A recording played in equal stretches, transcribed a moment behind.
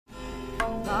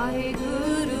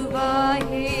ਵਾਹਿਗੁਰੂ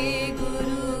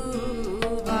ਵਾਹਿਗੁਰੂ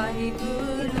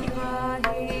ਵਾਹਿਗੁਰੂ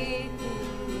ਵਾਹਿਗੁਰੂ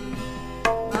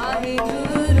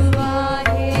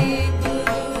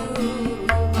ਵਾਹਿਗੁਰੂ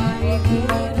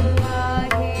ਵਾਹਿਗੁਰੂ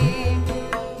ਵਾਹਿਗੁਰੂ।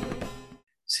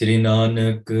 ਸ੍ਰੀ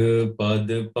ਨਾਨਕ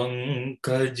ਪਦ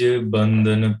ਪੰਕਜ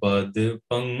ਬੰਦਨ ਪਦ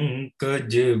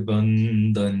ਪੰਕਜ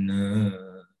ਬੰਦਨ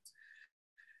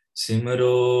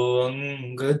ਸਿਮਰੋ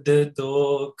ਅੰਗਦ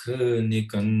ਦੋਖ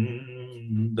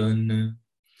ਨਿਕੰਦਨ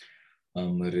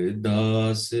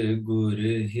ਅਮਰਦਾਸ ਗੁਰ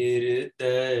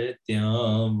ਹਿਰਦੈ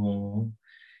ਧਿਆਵੋ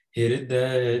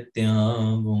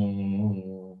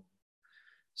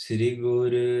ਸ੍ਰੀ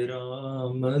ਗੁਰ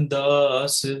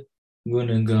ਰਾਮਦਾਸ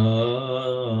ਗੁਣ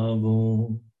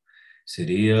ਗਾਵੋ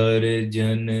ਸ੍ਰੀ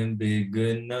ਅਰਜਨ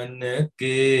ਬਿਗਨਨ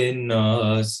ਕੇ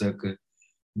ਨਾਸਕ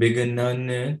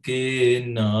ਬਿਗਨਨ ਕੇ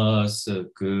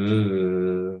ਨਾਸਕ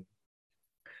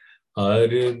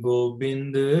ਹਰ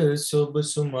ਗੋਬਿੰਦ ਸੁਭ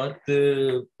ਸੁਮਤ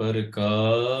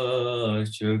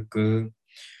ਪ੍ਰਕਾਸ਼ਕ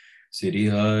ਸ੍ਰੀ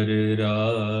ਹਰਿ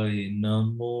ਰਾਇ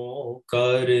ਨਮੋ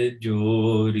ਕਰ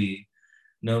ਜੋਰੀ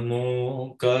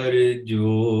ਨਮੋ ਕਰ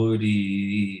ਜੋਰੀ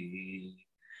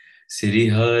ਸ੍ਰੀ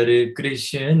ਹਰਿ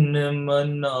ਕ੍ਰਿਸ਼ਨ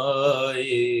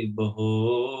ਮਨਾਏ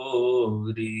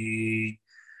ਬਹੋਰੀ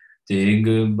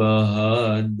ਤੇਗ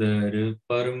ਬਹਾਦਰ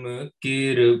ਪਰਮ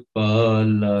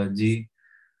ਕਿਰਪਾਲਾ ਜੀ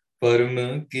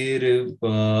ਪਰਮ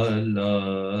ਕਿਰਪਾਲਾ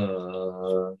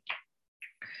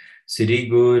ਸ੍ਰੀ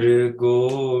ਗੁਰੂ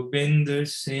ਗੋਬਿੰਦ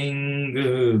ਸਿੰਘ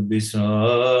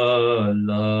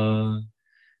ਬਿਸਾਲਾ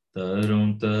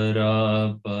ਤਰੋਂ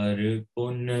ਤਰਾ ਪਰ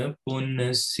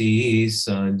ਪੁਨ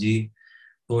ਸੀਸਾ ਜੀ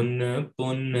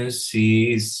ਪੁਨ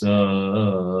ਸੀਸਾ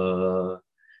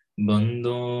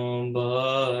ਬੰਦੋਂ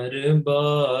ਬਾਰ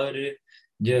ਬਾਰ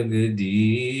ਜਗਦੀਸਾ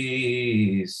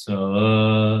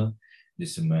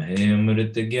ਜਿਸ ਮਹਿ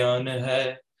ਅੰਮ੍ਰਿਤ ਗਿਆਨ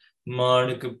ਹੈ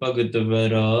ਮਾਣਕ ਭਗਤ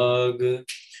ਵੈਰਾਗ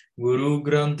ਗੁਰੂ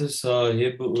ਗ੍ਰੰਥ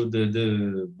ਸਾਹਿਬ ਉਦਦ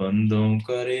ਬੰਦੋਂ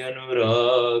ਕਰ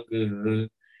ਅਨੁਰਾਗ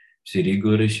ਸ੍ਰੀ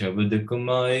ਗੁਰ ਸ਼ਬਦ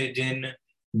ਕਮਾਏ ਜਿਨ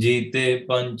ਜੀਤੇ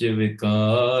ਪੰਜ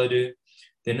ਵਿਕਾਰ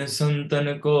ਤਿਨ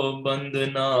ਸੰਤਨ ਕੋ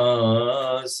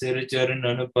ਬੰਦਨਾ ਸਿਰ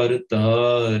ਚਰਨਨ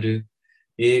ਪਰਤਾਰ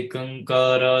ਏਕ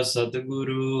ਓੰਕਾਰਾ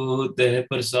ਸਤਿਗੁਰੂ ਤਹਿ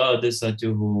ਪ੍ਰਸਾਦ ਸਚ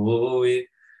ਹੋਏ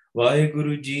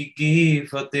ਵਾਹਿਗੁਰੂ ਜੀ ਕੀ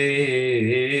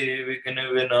ਫਤਿਹ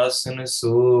ਵਿਘਨ ਵਿਨਾਸ਼ਨ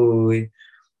ਸੋਏ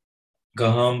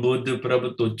ਕਹਾਂ ਬੁੱਧ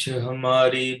ਪ੍ਰਭ ਤੁਛ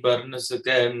ਹਮਾਰੀ ਬਰਨ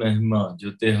ਸਕੈ ਮਹਿਮਾ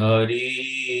ਜੋ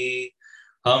ਤਿਹਾਰੀ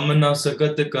ਹਮ ਨਾ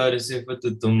ਸਕਤ ਕਰ ਸਿਫਤ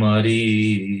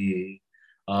ਤੁਮਾਰੀ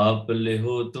आप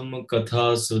लेहो तुम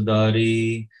कथा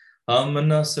सुधारी हम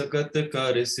न सकत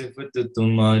कर सिफत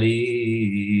तुम्हारी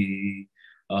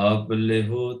आप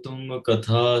लेहो तुम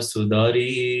कथा सुधारी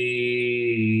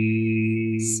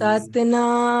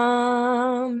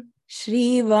सतनाम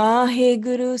श्री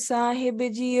वाहिगुरु साहिब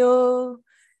जियो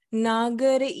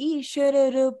नागर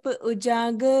ईश्वर रूप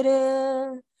उजागर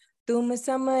तुम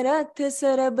समरथ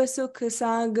सरब सुख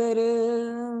सागर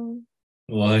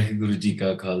ਵਾਹਿਗੁਰੂ ਜੀ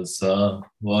ਕਾ ਖਾਲਸਾ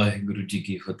ਵਾਹਿਗੁਰੂ ਜੀ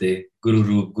ਕੀ ਫਤਿਹ ਗੁਰੂ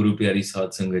ਰੂਪ ਗੁਰੂ ਪਿਆਰੀ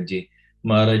ਸਾਧ ਸੰਗਤ ਜੀ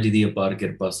ਮਹਾਰਾਜ ਜੀ ਦੀ ਅਪਾਰ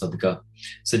ਕਿਰਪਾ ਸਦਕਾ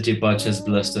ਸੱਚੇ ਪਾਤਸ਼ਾਹ has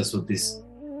blessed us with this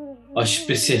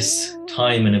auspicious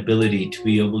time and ability to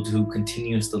be able to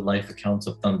continue the life accounts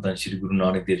of Tan Tan Shri Guru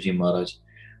Nanak Dev Ji Maharaj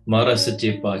ਮਹਾਰਾਜ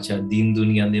ਸੱਚੇ ਪਾਤਸ਼ਾਹ ਦੀਨ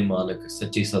ਦੁਨੀਆ ਦੇ ਮਾਲਕ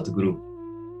ਸੱਚੇ ਸਤਿਗੁਰੂ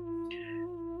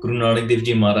Guru Nanak Dev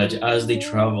Ji Maharaj as they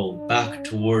travel back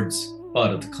towards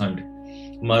Bharat ਖੰਡ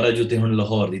ਮਹਾਰਾਜ ਉਤੇ ਹੁਣ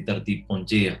ਲਾਹੌਰ ਦੀ ਧਰਤੀ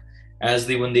ਪਹੁੰਚੇ ਆ as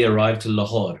when they arrived to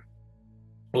Lahore,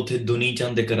 ਉੱਥੇ ਦੁਨੀ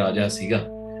ਚੰਦ ਇੱਕ ਰਾਜਾ ਸੀਗਾ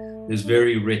he was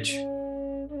very rich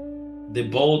ਦੇ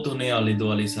ਬਹੁਤ ਉਹਨੇ ਆਲੇ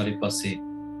ਦੁਆਲੇ ਸਾਰੇ ਪਾਸੇ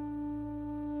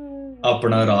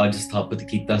ਆਪਣਾ ਰਾਜ ਸਥਾਪਿਤ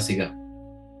ਕੀਤਾ ਸੀਗਾ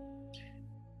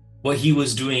what he was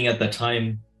doing at that time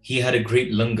he had a great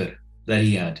langar that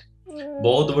he had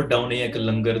ਬਹੁਤ ਵੱਡਾ ਉਹਨੇ ਇੱਕ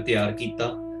ਲੰਗਰ ਤਿਆਰ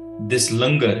ਕੀਤਾ this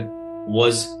langar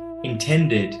was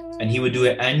intended and he would do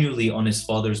it annually on his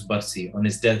father's barsi, on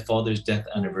his father's death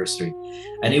anniversary.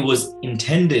 And it was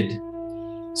intended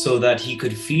so that he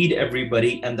could feed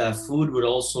everybody and that food would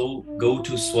also go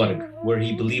to Swarg, where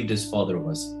he believed his father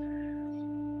was.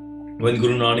 When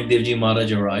Guru Nanak Dev Ji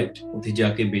Maharaj arrived, uthe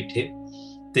jaake bethe,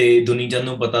 te Duni Chand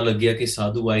nu pata lag gaya ki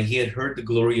sadhu aaye. He had heard the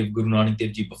glory of Guru Nanak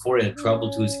Dev Ji before, it had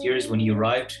traveled to his ears. When he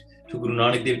arrived to Guru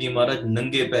Nanak Dev Ji Maharaj,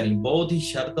 nange pairin, bahut hi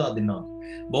sharda de naal,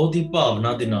 bahut hi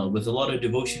bhavna de naal, with a lot of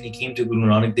devotion, he came to Guru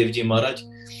Nanak Dev Ji Maharaj.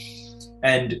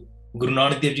 And Guru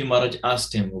Nanak Dev Ji Maharaj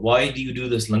asked him, why do you do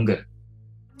this langar?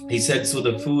 He said, so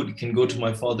the food can go to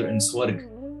my father in Swarg.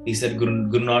 He said, Guru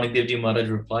Nanak Dev Ji Maharaj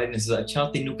replied and he said,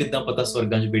 Acha, tenu kidda pata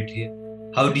Swargan ch baithe hai?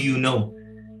 How do you know?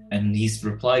 And he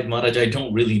replied, Maharaj, I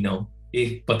don't really know.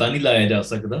 Eh, pata nahi laya ja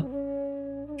sakda.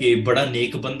 ਕਿ ਬੜਾ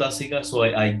ਨੇਕ ਬੰਦਾ ਸੀਗਾ, so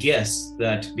I guess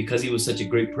that because he was such a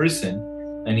great person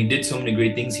and he did so many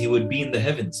great things, he would be in the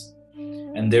heavens.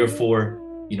 And therefore,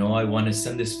 I want to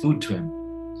send this food to him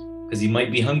because he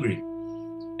might be hungry.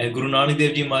 And Guru Nanak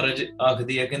Dev Ji Maharaj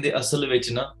ਆਖਦੇ ਆ, ਕਹਿੰਦੇ ਅਸਲ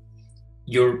ਵਿੱਚ ਨਾ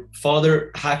your father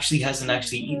actually hasn't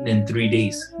actually eaten in 3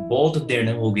 days. ਬਹੁਤ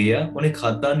ਦਿਨ ਹੋ ਗਏ ਆ ਉਹਨੇ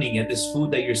ਖਾਧਾ ਨਹੀਂ ਹੈ. This food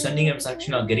that you're sending him is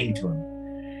actually not getting to him.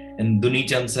 And Duni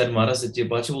Chand said, Maharaj Sache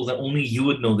Pacha, well, then only you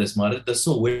would know this, Maharaj.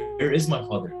 So where is my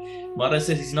father? Maharaj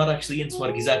says he's not actually in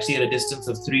Swarg. He's actually at a distance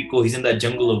of 3 ko. He's in that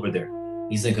jungle over there.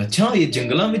 He's like, acha, ye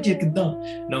jungla vich hai kidda?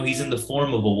 No, he's in the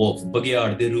form of a wolf.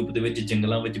 Bagyaad de roop de vich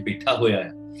jungla vich baitha hoya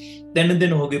hai. 3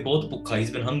 din ho gaye, bahut bhukha.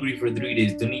 He's been hungry for 3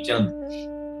 days. Duni Chand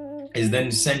is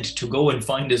then sent to go and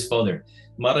find his father.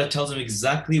 Maharaj tells him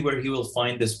exactly where he will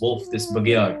find this wolf, this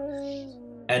Bagyaad.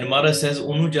 And Maharaj says,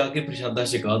 ਉਹਨੂੰ ਜਾ ਕੇ ਪ੍ਰਸ਼ਾਦਾ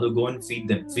ਛਕਾ ਦੋ, go and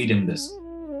feed him this.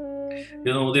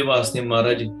 ਜਦੋਂ ਉਹਦੇ ਵਾਸਤੇ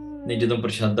ਮਹਾਰਾਜ ਨੇ ਜਦੋਂ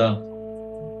ਪ੍ਰਸ਼ਾਦਾ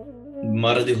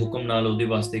ਮਹਾਰਾਜ ਦੇ ਹੁਕਮ ਨਾਲ ਉਹਦੇ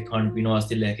ਵਾਸਤੇ ਖਾਣ ਪੀਣ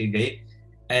ਵਾਸਤੇ ਲੈ ਕੇ ਗਏ,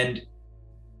 and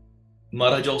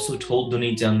Maharaj also told Duni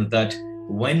Chand that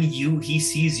when he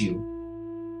sees you,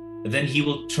 then he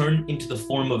will turn into the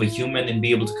form of a human and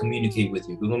be able to communicate with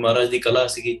you. ਕਿਉਂਕਿ ਮਹਾਰਾਜ ਦੀ ਕਲਾ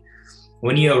ਸੀਗੀ,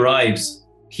 when he arrives,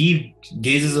 he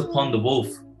gazes upon the wolf.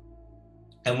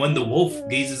 And when the wolf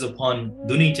gazes upon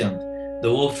Duni Chand,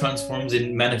 the wolf transforms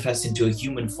and manifests into a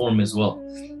human form as well,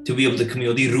 to be able to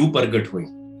communicate.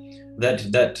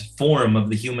 That form of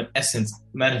the human essence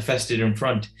manifested in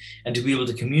front, and to be able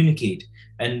to communicate.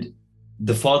 And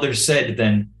the father said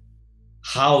then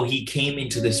how he came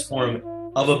into this form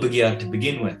of a Bagyaad to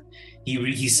begin with.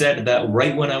 He said that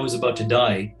right when I was about to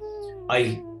die, I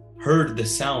heard the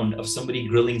sound of somebody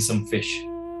grilling some fish.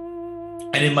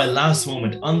 And in my last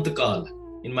moment, Antakal,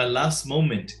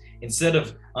 instead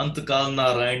of Antakal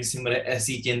Narayan Simra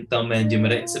Aisi Chinta Main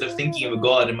Jimra, instead of thinking of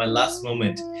God in my last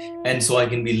moment, and so I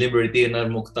can be liberated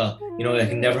and mukta, I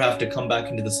can never have to come back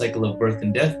into the cycle of birth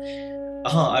and death.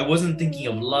 I wasn't thinking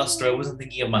of lust, or I wasn't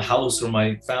thinking of my house or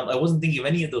my family. I wasn't thinking of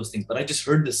any of those things, but I just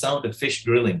heard the sound of fish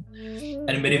grilling.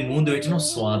 And mere moon de vich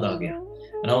swad aa gaya.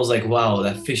 And I was like, wow,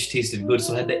 that fish tasted good.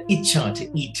 So I had the itcha to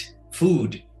eat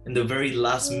food in the very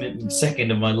last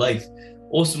second of my life.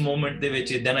 ਉਸ moment ਦੇ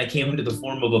ਵਿੱਚ, then I came into the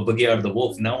form of a Bagyaad, the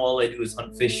wolf. Now all I do is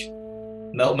hunt fish.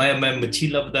 Now ਮੈਂ ਮੱਛੀ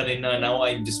ਲੱਭਦਾ ਰਹਿਣਾ. Now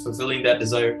I'm just fulfilling that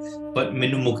desire. But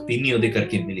ਮੈਨੂੰ ਮੁਕਤੀ ਨਹੀਂ ਉਹਦੇ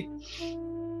ਕਰਕੇ ਮਿਲੀ.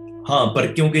 ਹਾਂ, ਪਰ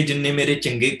ਕਿਉਂਕਿ ਜਿੰਨੇ ਮੇਰੇ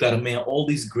ਚੰਗੇ ਕਰਮ ਆ, all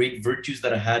these great virtues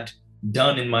that I had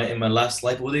done in my last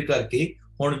life, ਉਹਦੇ ਕਰਕੇ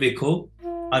ਹੁਣ ਵੇਖੋ,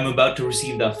 I'm about to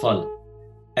receive that phal.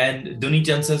 And Duni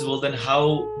Chand says, well, then how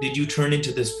did you turn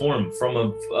into this form from a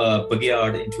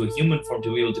Bagyaad into a human form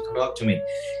to be able to talk to me?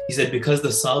 He said, because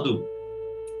the sadhu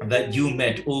that you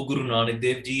met, O Guru Nanak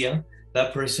Dev Ji,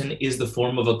 that person is the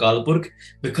form of a Kalpurk,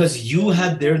 because you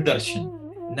had their darshan.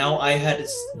 Now I had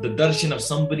the darshan of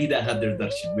somebody that had their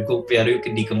darshan. Because pyareo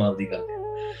kiddi kamal di gall hai.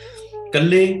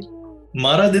 Kalle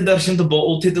Maharaj de darshan to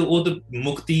uthe to oh to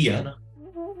mukti hai na.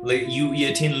 Like you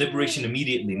attain liberation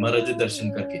immediately Maharaj de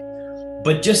darshan karke.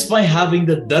 But just by having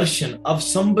the darshan of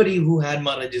somebody who had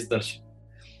Maharaj's darshan,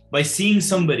 by seeing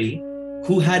somebody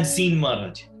who had seen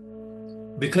Maharaj,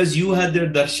 because you had their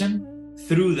darshan,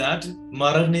 through that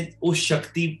Maharaj ne oh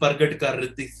shakti pragat kar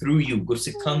diti through you.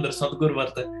 Gursikhan dar Sadgur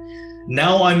varta.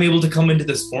 Now I'm able to come into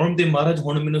this form. De Maharaj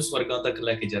hun minu swargan tak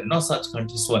leke ja, not Sachkhand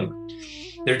to Swarg.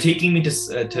 They're taking me to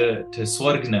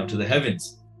Swarg now, to the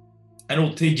heavens. And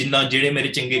uthe jinna jede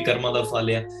mere change karma da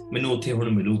phal hai, minu uthe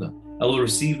hun miluga. I will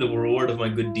receive the reward of my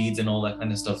good deeds and all that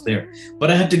kind of stuff there. But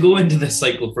I had to go into this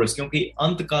cycle first, kyunki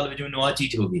ant kal vich minu aa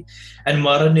cheez hogi. And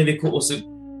Maharaj ne dekho us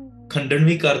ਖੰਡਨ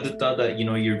ਵੀ ਕਰ ਦਿੱਤਾ that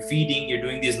you're feeding, you're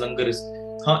doing these lungars.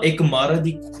 ਹਾਂ, ਇੱਕ ਮਹਾਰਾਜ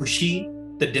ਦੀ ਖੁਸ਼ੀ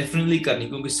ਤਾਂ definitely ਕਰਨੀ,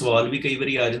 ਕਿਉਂਕਿ ਸਵਾਲ ਵੀ ਕਈ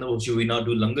ਵਾਰੀ ਆ ਜਾਂਦਾ, should we not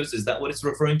do lungars? Is that what it's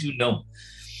referring to? No.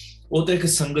 ਉਹ ਤਾਂ ਇੱਕ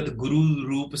ਸੰਗਤ, ਗੁਰੂ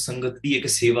ਰੂਪ ਸੰਗਤ ਦੀ ਇੱਕ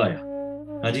ਸੇਵਾ ਆ.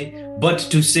 ਹਾਂਜੀ. But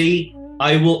to say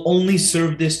I will only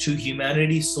serve this to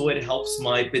humanity so it helps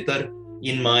my pitar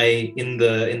in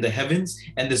the heavens,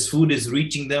 and this food is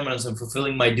reaching them and I'm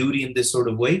fulfilling my duty in this sort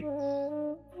of way,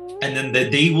 and then that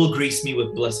they will grace me with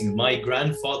blessings. My great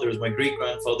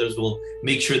grandfathers will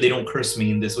make sure they don't curse me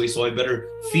in this way, so I better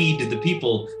feed the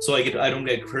people so I don't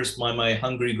get cursed by my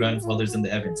hungry grandfathers in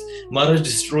the heavens. Maharaj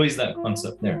destroys that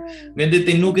concept there. ਕਹਿੰਦੇ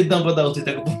ਤੈਨੂੰ ਕਿੱਦਾਂ ਪਤਾ ਉੱਥੇ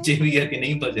ਤੱਕ ਪਹੁੰਚੇ ਵੀ ਆ ਕਿ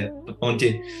ਨਹੀਂ ਪਹੁੰਚੇ.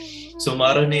 So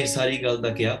Maharaj ਨੇ ਸਾਰੀ ਗੱਲ ਦਾ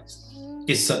ਕਿਹਾ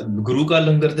ਕਿ ਗੁਰੂ ਦਾ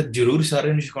ਲੰਗਰ ਤੇ ਜ਼ਰੂਰ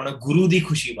ਸਾਰਿਆਂ ਨੂੰ ਛਕਾਉਣਾ, ਗੁਰੂ ਦੀ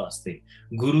ਖੁਸ਼ੀ ਵਾਸਤੇ,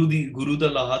 ਗੁਰੂ ਦਾ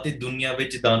ਲਾਹਾ ਤੇ ਦੁਨੀਆ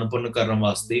ਵਿੱਚ ਦਾਨ ਪੁੰਨ ਕਰਨ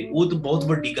ਵਾਸਤੇ. ਉਹ ਤਾਂ ਬਹੁਤ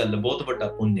ਵੱਡੀ ਗੱਲ ਹੈ, ਬਹੁਤ ਵੱਡਾ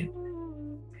ਪੁੰਨ ਹੈ.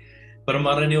 ਪਰ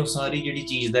ਮਹਾਰਾਜ ਨੇ ਉਹ ਸਾਰੀ ਜਿਹੜੀ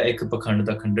ਚੀਜ਼ ਦਾ ਇੱਕ ਪਖੰਡ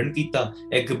ਦਾ ਖੰਡਨ ਕੀਤਾ,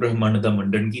 ਇੱਕ ਬ੍ਰਹਮੰਡ ਦਾ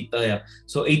ਮੰਡਨ ਕੀਤਾ ਆ.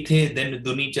 ਸੋ ਇੱਥੇ then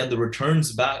Duni Chand returns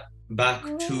back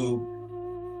to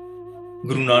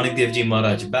Guru Nanak Dev Ji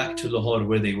Maharaj, back to Lahore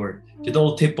where they were. ਜਦੋਂ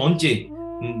ਉੱਥੇ ਪਹੁੰਚੇ,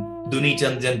 Duni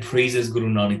Chand then praises Guru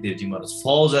Nanak Dev Ji Maharaj,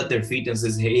 falls at their feet and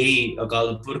says, hey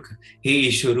Akal Purkh, hey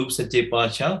Ishwarup Sache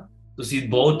Paatshah, ਤੁਸੀਂ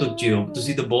ਬਹੁਤ ਉੱਚੇ ਹੋ,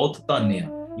 ਤੁਸੀਂ ਤਾਂ ਬਹੁਤ ਧੰਨ ਆ.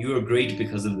 You are great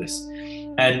because of this.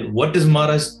 And what does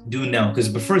Maharaj do now? Because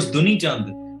first Duni Chand,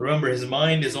 remember, his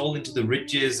mind is all into the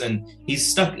riches and he's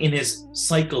stuck in his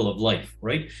cycle of life,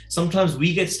 right? Sometimes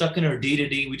we get stuck in our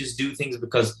day-to-day, we just do things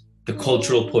because the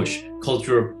cultural push,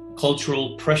 cultural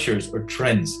pressures or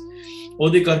trends.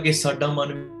 ਉਹਦੇ ਕਰਕੇ ਸਾਡਾ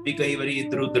ਮਨ ਵੀ ਕਈ ਵਾਰੀ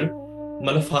ਇੱਧਰ ਉੱਧਰ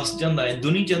ਮਤਲਬ ਫਸ ਜਾਂਦਾ ਹੈ.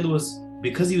 Duni Chand was,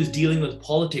 because he was dealing with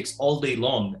politics all day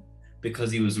long,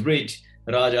 because he was rich,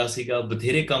 ਰਾਜਾ ਸੀਗਾ,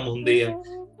 ਬਥੇਰੇ ਕੰਮ ਹੁੰਦੇ ਆ.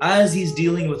 As he's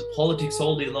dealing with politics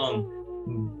all day long,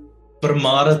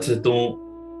 ਪਰਮਾਰਥ ਤੋਂ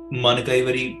ਮਨ ਕਈ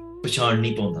ਵਾਰੀ ਪਛਾਣ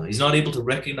ਨਹੀਂ ਪਾਉਂਦਾ. He's not able to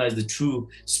recognize the true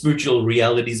spiritual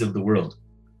realities of the world.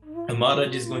 And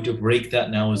Maharaj is going to break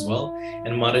that now as well.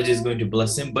 And Maharaj is going to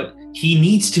bless him. But he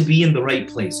needs to be in the right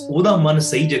place. ਉਹਦਾ ਮਨ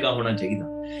ਸਹੀ ਜਗ੍ਹਾ ਹੋਣਾ ਚਾਹੀਦਾ.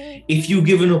 If you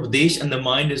give an upadesh and the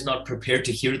mind is not prepared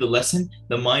to hear the lesson,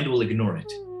 the mind will ignore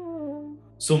it.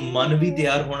 So ਮਨ ਵੀ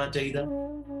ਤਿਆਰ ਹੋਣਾ ਚਾਹੀਦਾ.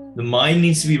 The mind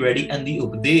needs to be ready, and the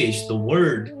upadesh, the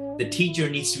word, the teacher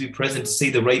needs to be present to say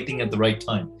the right thing at the right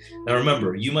time. Now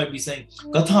remember, you might be saying,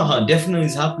 Katha definitely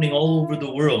is happening all over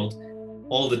the world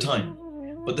all the time.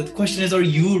 But the question is, are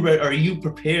you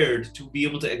prepared to be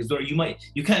able to explore?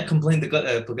 You can't complain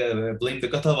blame the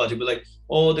Katha Vaji, be like,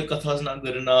 oh, the Katha is not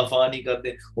good enough.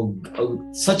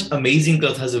 Such amazing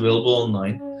Kathas available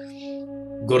online.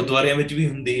 Gurdwara ਵਿੱਚ ਵੀ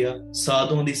ਹੁੰਦੀ ਆ,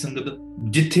 ਸਾਧੂਆਂ ਦੀ ਸੰਗਤ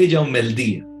ਜਿੱਥੇ ਜਾਓ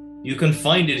ਮਿਲਦੀ ਆ. You can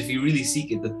find it if you really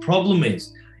seek it. The problem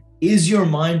is your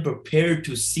mind prepared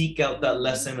to seek out that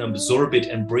lesson, absorb it,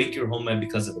 and break your home mind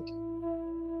because of it?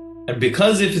 And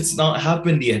because if it's not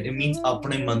happened yet, it means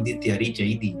apne man di tiyari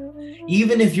chahidi.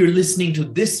 Even if you're listening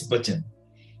to this bachan,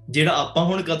 ਜਿਹੜਾ ਆਪਾਂ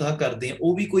ਹੁਣ ਕਥਾ ਕਰਦੇ ਹਾਂ,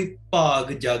 ਉਹ ਵੀ ਕੋਈ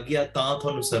ਭਾਗ ਜਾਗਿਆ ਤਾਂ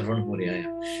ਤੁਹਾਨੂੰ ਸਰਵਣ ਹੋ ਰਿਹਾ ਹੈ.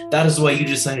 That is why you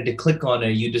decided to click on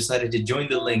it, you decided to join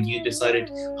the link, you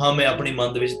decided, ਹਾਂ ਮੈਂ ਆਪਣੇ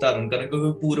ਮਨ ਦੇ ਵਿੱਚ ਧਾਰਨ ਕਰਾਂ,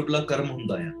 ਕਿਉਂਕਿ ਪੂਰਬਲਾ ਕਰਮ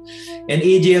ਹੁੰਦਾ ਆ. And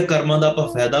ਇਹ ਜੇ ਕਰਮਾਂ ਦਾ ਆਪਾਂ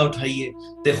ਫਾਇਦਾ ਉਠਾਈਏ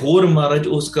ਤੇ ਹੋਰ ਮਹਾਰਾਜ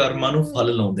ਉਸ ਕਰਮਾਂ ਨੂੰ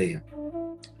ਫਲ ਲਾਉਂਦੇ ਆ.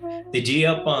 ਤੇ ਜੇ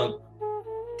ਆਪਾਂ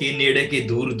ਕਿ ਨੇੜੇ ਕੇ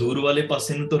ਦੂਰ ਵਾਲੇ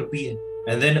ਪਾਸੇ ਨੂੰ ਤੁਰ ਪਈਏ,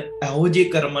 and then ਇਹੋ ਜਿਹੇ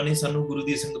ਕਰਮਾਂ ਨੇ ਸਾਨੂੰ ਗੁਰੂ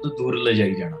ਦੀ ਸੰਗਤ ਤੋਂ ਦੂਰ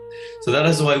ਲਿਜਾਈ ਜਾਣਾ. So that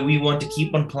is why we want to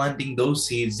keep on planting those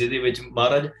seeds, ਜਿਹਦੇ ਵਿੱਚ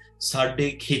ਮਹਾਰਾਜ ਸਾਡੇ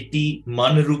ਖੇਤੀ,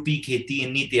 ਮਨ ਰੂਪੀ ਖੇਤੀ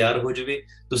ਇੰਨੀ ਤਿਆਰ ਹੋ ਜਾਵੇ,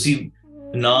 ਤੁਸੀਂ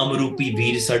ਨਾਮ ਰੂਪੀ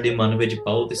ਬੀਜ ਸਾਡੇ ਮਨ ਵਿੱਚ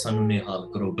ਪਾਓ ਤੇ ਸਾਨੂੰ ਨਿਹਾਲ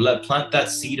ਕਰੋ. Plant that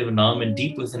seed of Naam and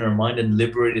deep within our mind and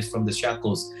liberate us from the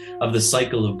shackles of the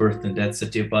cycle of birth and death.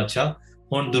 ਸੱਚੇ ਪਾਤਸ਼ਾਹ,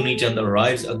 ਹੁਣ Duni Chand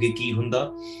arrives, ਅੱਗੇ ਕੀ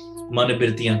ਹੁੰਦਾ? ਮਨ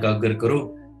ਬਿਰਤੀਆਂ ਕਾਗਰ ਕਰੋ.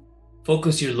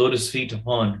 Focus your lotus feet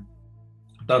upon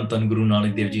ਧੰਨ ਧੰਨ ਗੁਰੂ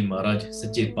ਨਾਨਕ ਦੇਵ ਜੀ ਮਹਾਰਾਜ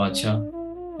ਸੱਚੇ ਪਾਤਸ਼ਾਹ.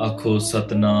 ਆਖੋ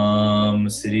ਸਤਨਾਮ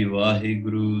ਸ੍ਰੀ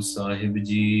ਵਾਹਿਗੁਰੂ ਸਾਹਿਬ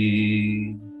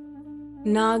ਜੀ.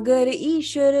 ਨਾਗਰ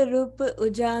ਈਸ਼ਰ ਰੂਪ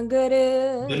ਉਜਾਗਰ.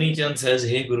 Duni Chand says,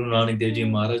 hey Guru Nanak Dev Ji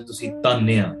Maharaj, ਤੁਸੀਂ ਧੰਨ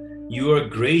ਆ. You are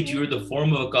great, you are the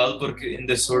form of Akal Purkh in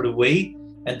this sort of way,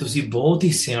 and ਤੁਸੀਂ ਬਹੁਤ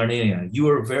ਹੀ ਸਿਆਣੇ ਆ. You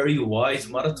are very wise.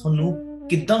 ਮਹਾਰਾਜ ਤੁਹਾਨੂੰ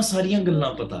ਕਿੱਦਾਂ ਸਾਰੀਆਂ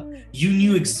ਗੱਲਾਂ ਪਤਾ. You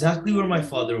knew exactly where my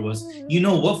father was. You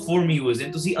know what form he was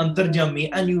in. ਤੁਸੀਂ ਅੰਤਰਜਾਮੀ,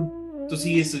 and you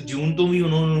ਤੁਸੀਂ ਇਸ ਜੂਨ ਤੋਂ ਵੀ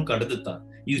ਉਹਨਾਂ ਨੂੰ ਕੱਢ ਦਿੱਤਾ.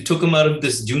 You took him out of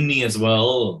this Duni as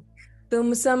well.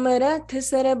 ਤੁਮ ਸਮਰਥ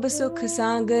ਸਰਬ ਸੁਖ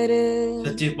ਸਾਗਰ.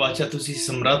 ਸੱਚੇ ਪਾਤਸ਼ਾਹ, ਤੁਸੀਂ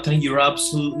ਸਮਰੱਥ ਹਨ. You're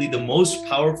absolutely the most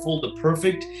powerful, the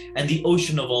perfect, and the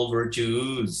ocean of all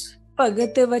virtues.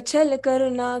 ਭਗਤ ਵਛਲ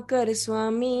ਕਰੁਣਾ ਕਰ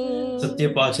ਸੁਆਮੀ. ਸੱਚੇ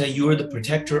ਪਾਤਸ਼ਾਹ, you are the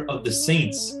protector of the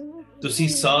saints. ਤੁਸੀਂ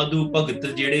ਸਾਧੂ ਭਗਤ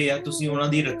ਜਿਹੜੇ ਆ, ਤੁਸੀਂ ਉਹਨਾਂ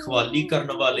ਦੀ ਰਖਵਾਲੀ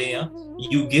ਕਰਨ ਵਾਲੇ ਆ.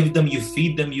 You give them, you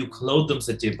feed them, you clothe them,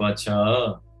 ਸੱਚੇ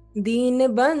ਪਾਤਸ਼ਾਹ. ਦੀਨ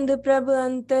ਬੰਦ ਪ੍ਰਭ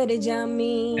ਅੰਤਰ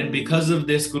ਜਾਮੀ. And because of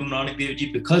this, Guru Nanak Dev Ji,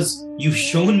 because you've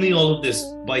shown me all of this,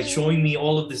 by showing me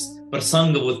all of this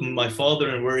prasanga with my father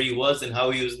and where he was and how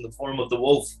he was in the form of the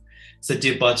wolf, Sache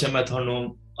Pacha, ਮੈਂ ਤੁਹਾਨੂੰ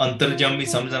ਅੰਤਰਜਾਮੀ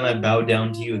ਸਮਝਾਂ. I bow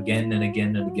down to you again and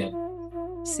again and again.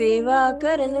 ਸੇਵਾ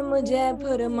ਕਰਨ ਮੁਝੇ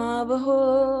ਫਰਮਾਵੋ.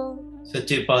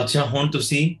 ਸੱਚੇ ਪਾਤਸ਼ਾਹ, ਹੁਣ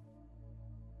ਤੁਸੀਂ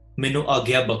ਮੈਨੂੰ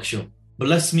ਆਗਿਆ ਬਖਸ਼ੋ.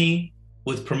 Bless me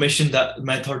with permission that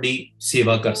ਮੈਂ ਤੁਹਾਡੀ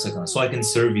ਸੇਵਾ ਕਰ ਸਕਾਂ, so I can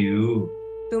serve you.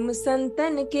 ਤੁਮ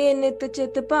ਸੰਤਨ ਕੇ ਨਿਤ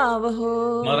ਚਿਤ ਭਾਵੋ.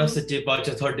 ਮਹਾਰਾਜ ਸੱਚੇ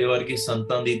ਪਾਤਸ਼ਾਹ, ਤੁਹਾਡੇ ਵਰਗੇ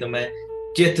ਸੰਤਾਂ ਦੀ ਤਾਂ ਮੈਂ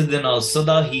ਚਿੱਤ ਦੇ ਨਾਲ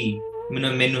ਸਦਾ ਹੀ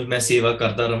ਮੈਨੂੰ ਮੈਂ ਸੇਵਾ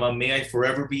ਕਰਦਾ ਰਵਾਂ. May I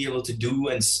forever be able to do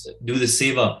the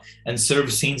seva and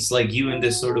serve saints like you in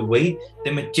this sort of way.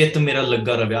 ਤੇ ਮੈਂ ਚਿੱਤ ਮੇਰਾ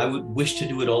ਲੱਗਾ ਰਵੇ. I would wish to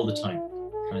do it all the time.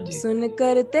 ਹਾਂਜੀ. ਸੁਨ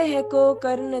ਕਰਤੇ ਹੈ ਕੋ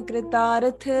ਕਰਨ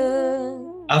ਕ੍ਰਿਤਾਰਥ.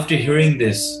 After hearing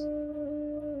this,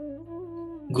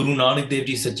 Guru Nanak Dev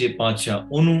Ji ਸੱਚੇ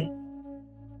ਪਾਤਸ਼ਾਹ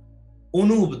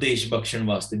ਉਹਨੂੰ ਉਪਦੇਸ਼ ਬਖਸ਼ਣ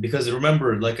ਵਾਸਤੇ, because remember,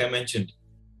 like I mentioned,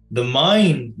 the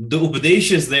mind, the upadesh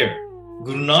is there.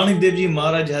 Guru Nanak Dev Ji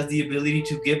Maharaj has the ability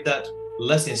to give that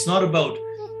lesson. It's not about,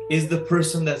 is the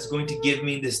person that's going to give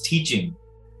me this teaching,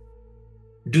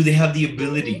 do they have the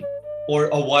ability, or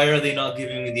why are they not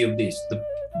giving me the upadesh? The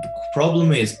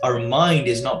problem is our mind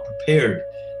is not prepared.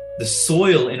 The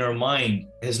soil in our mind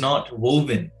is not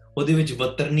woven. ਉਹਦੇ ਵਿੱਚ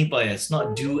ਵਤਰ ਨਹੀਂ ਪਾਇਆ. It's not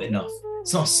dew enough.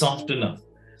 It's not soft enough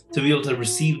to be able to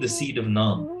receive the seed of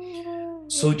Naam.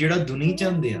 So ਜਿਹੜਾ ਦੁਨੀ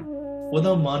ਚਾਹੁੰਦੇ ਆ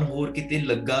ਉਹਦਾ ਮਨ ਹੋਰ ਕਿਤੇ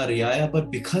ਲੱਗਾ ਰਿਹਾ ਆ, but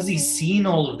because he's seen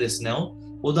all of this now,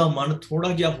 ਉਹਦਾ ਮਨ ਥੋੜਾ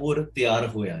ਜਿਹਾ ਹੋਰ ਤਿਆਰ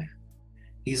ਹੋਇਆ ਹੈ.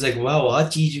 He's like, wow, ਆਹ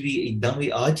ਚੀਜ਼ ਵੀ ਇਦਾਂ ਵੀ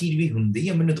ਆਹ ਚੀਜ਼ ਵੀ ਹੁੰਦੀ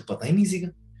ਹੈ, ਮੈਨੂੰ ਤਾਂ ਪਤਾ ਹੀ ਨਹੀਂ ਸੀਗਾ.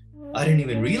 I didn't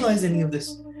even realize any of this.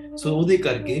 So ਉਹਦੇ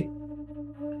ਕਰਕੇ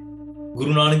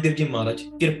ਗੁਰੂ ਨਾਨਕ ਦੇਵ ਜੀ ਮਹਾਰਾਜ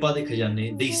ਕਿਰਪਾ ਦੇ ਖਜ਼ਾਨੇ,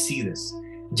 they see this,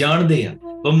 ਜਾਣਦੇ ਆ,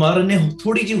 ਪਰ ਮਹਾਰਾਜ ਨੇ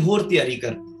ਥੋੜੀ ਜਿਹੀ ਹੋਰ ਤਿਆਰੀ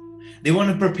ਕਰਨੀ. They want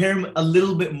to prepare him a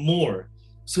little bit more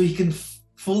so he can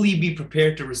fully be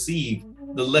prepared to receive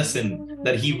the lesson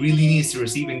that he really needs to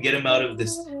receive and get him out of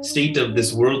this state of this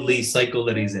worldly cycle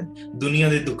that he's in. ਦੁਨੀਆ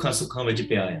ਦੇ ਦੁੱਖਾਂ ਸੁੱਖਾਂ ਵਿੱਚ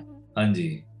ਪਿਆ ਆ. ਹਾਂਜੀ.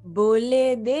 ਬੋਲੇ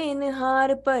ਦੇਨਹਾਰ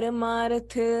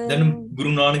ਪਰਮਾਰਥ. Then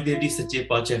Guru Nanak Dev ji ਸੱਚੇ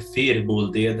ਪਾਤਸ਼ਾਹ ਫੇਰ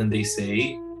ਬੋਲਦੇ ਆ. Then they say,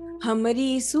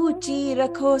 ਹਮਰੀ ਸੂਚੀ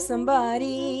ਰੱਖੋ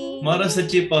ਸੰਭਾਰੀ. ਮਹਾਰਾਜ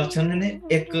ਸੱਚੇ ਪਾਤਸ਼ਾਹ ਨੇ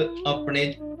ਇੱਕ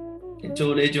ਆਪਣੇ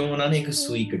ਚੋਲੇ ਚੋਂ ਉਹਨਾਂ ਨੇ ਇੱਕ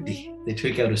ਸੂਈ ਕੱਢੀ. They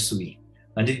took out a ਸੂਈ.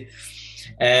 ਹਾਂਜੀ.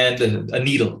 And a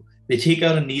needle. They take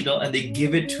out a needle and they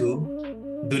give it to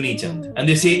Duni Chand. And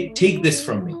they say, take this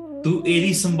from me. Tu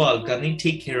eri sambhal karni,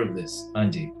 take care of this.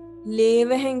 Anji. Le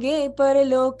vahenge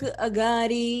parlok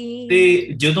agari. Te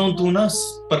jadon tu na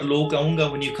parlok aunga,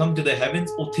 when you come to the heavens,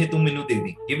 uthe tu menu de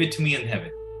di. Give it to me in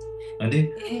heaven. Anji.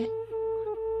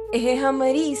 Eh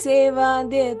hamari seva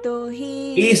de to hi.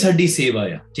 Eh sadi seva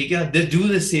ya. ठीक है? Do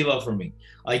this seva for me.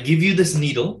 I give you this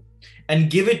needle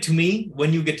and give it to me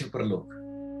when you get to parlok.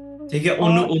 ठीक है?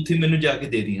 ਉਹਨੂੰ ਉੱਥੇ ਮੈਨੂੰ ਜਾ ਕੇ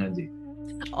ਦੇ ਦੀ. ਹਾਂਜੀ.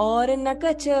 और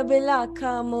नकच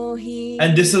बिलाखा मोही.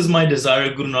 And this is my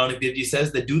desire, Guru Nanak Dev Ji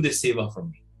says, that do this seva for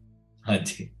me.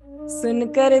 ਹਾਂਜੀ.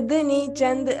 सुनकर दुनी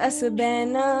चंद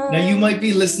असबैना. Now you might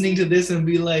be listening to this and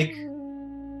be like,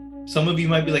 some of you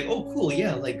might be like, oh cool,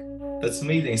 yeah, like that's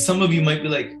amazing. Some of you might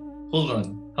be like, hold on,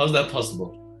 how's that possible?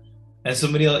 And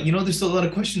somebody else, there's still a lot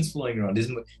of questions flowing around.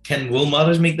 Will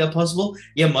Maharaj make that possible?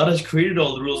 Yeah, Maharaj created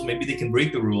all the rules. Maybe they can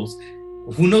break the rules.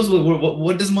 Who knows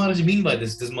what does Maharaj mean by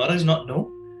this? Does Maharaj not know?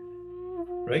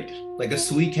 Right? Like a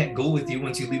sui can't go with you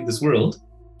once you leave this world.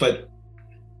 But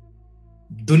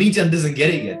Duni Chand doesn't get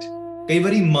it yet. Kai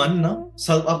vari man na,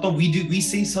 we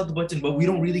say Sat Bachan, but we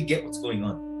don't really get what's going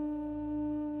on.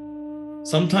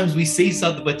 Sometimes we say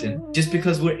Sat Bachan just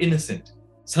because we're innocent.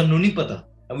 Sanu nahi pata.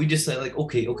 And we just say like,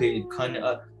 okay, it kind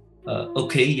of,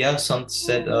 okay, yeah, Sant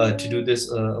said to do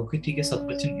this. Okay, theek hai, Sat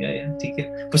Bachan, yeah, theek hai.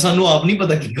 But sanu aap nahi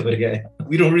pata ki kar gaya hai.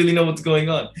 We don't really know what's going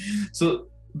on. So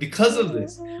because of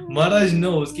this, Maharaj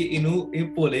knows ki inu e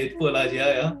pola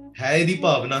jaya hai di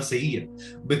bhavna sahi hai.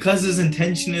 Because his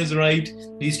intention is right,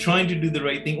 he's trying to do the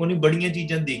right thing. Onne badiyan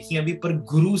cheezaं dekhiyan bhi, par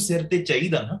guru sir te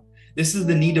chahida na. This is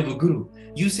the need of a guru.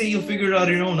 You say you'll figure it out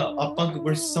on your own.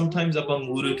 We're sometimes pata hi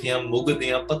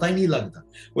nahi lagta.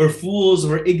 We're fools,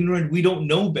 we're ignorant, we don't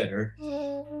know better.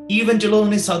 Even chalo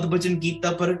unne Sat Bachan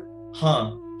kita, par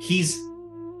he's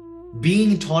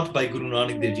being taught by Guru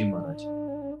Nanak Dev Ji Maharaj.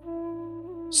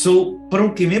 So par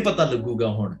kive pata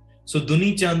laguga hon? So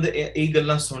Duni Chand eh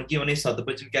gallan sun ke unne Sat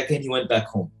Bachan kya ke, he went back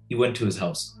home. He went to his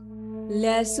house.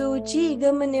 When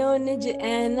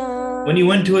he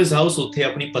went to his house, he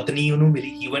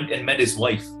went and met his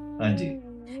wife. Anji.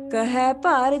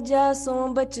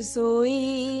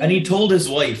 And he told his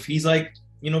wife, he's like,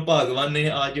 Bhagwan ne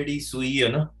aaj jehdi sui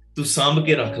hai na, tu saamb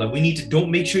ke rakh la. We need to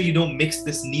make sure you don't mix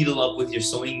this needle up with your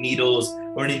sewing needles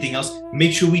or anything else.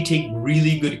 Make sure we take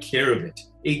really good care of it.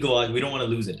 We don't want to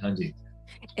lose it. Anji.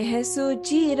 We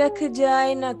need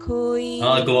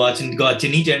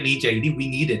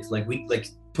it. Like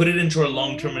put it into our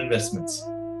long-term investments.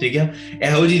 ठीक है?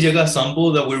 ऐहो जी जगह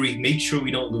संभो that where we make sure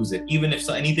we don't lose it. Even if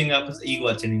anything happens,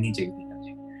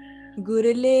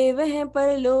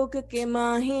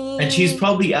 and she's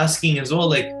probably asking as well,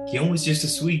 like, it's just a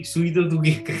sweet.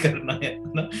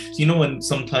 When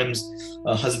sometimes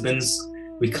husbands,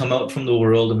 we come out from the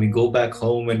world and we go back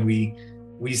home and we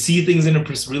see things in a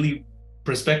really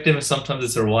perspective, and sometimes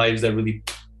it's our wives that really,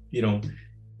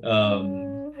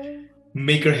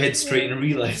 make her head straight and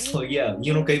realize, like, yeah,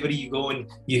 you go and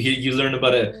you learn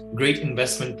about a great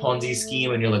investment Ponzi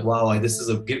scheme, and you're like, wow, this is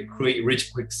a great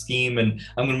rich quick scheme, and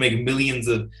I'm gonna make millions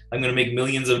of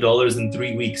dollars in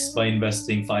 3 weeks by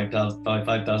investing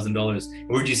 $5,000.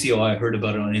 Where'd you see? Oh, I heard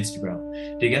about it on Instagram.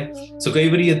 Okay? So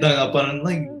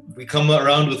like, we come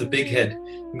around with a big head,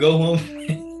 go home,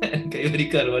 and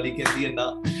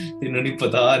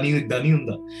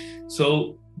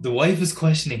so the wife is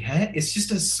questioning, it's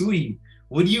just a sui.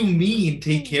 What do you mean,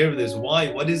 take care of this?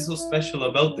 Why? What is so special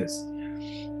about this?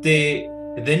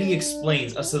 Then he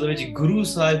explains, Guru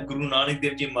Sahib, Guru Nanak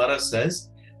Dev Ji Maharaj says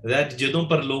that ਜਦੋਂ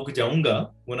ਪਰਲੋਕ ਜਾਊਂਗਾ,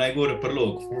 when I go to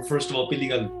ਪਰਲੋਕ, first of all ਪਹਿਲੀ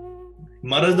ਗੱਲ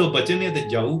ਮਹਾਰਾਜ ਦਾ ਬਚਨ ਨੇ ਤੇ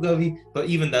ਜਾਊਗਾ ਵੀ, but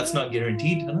even that's not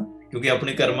guaranteed, ਹੈ ਨਾ, ਕਿਉਂਕਿ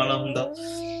ਆਪਣੇ ਕਰਮਾਂ ਨਾਲ ਹੁੰਦਾ.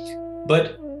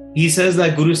 But he says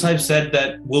that Guru Sahib said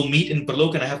that we'll meet in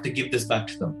Parlok and I have to give this back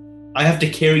to them. I have to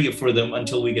carry it for them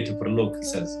until we get to Parlok, he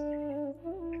says.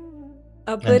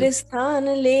 ਅਪਰ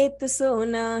ਸਥਾਨ ਲੇਤ ਸੋ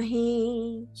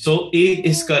ਨਾਹੀ. So ਇਹ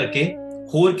ਇਸ ਕਰਕੇ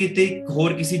ਹੋਰ ਕਿਤੇ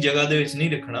ਹੋਰ ਕਿਸੇ ਜਗ੍ਹਾ ਦੇ ਵਿੱਚ ਨਹੀਂ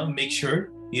ਰੱਖਣਾ. Make sure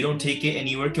you don't take it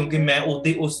anywhere, ਕਿਉਂਕਿ ਮੈਂ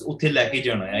ਉੱਥੇ ਲੈ ਕੇ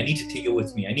ਜਾਣਾ ਹੈ. I need to take it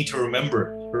with me. I need to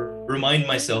remind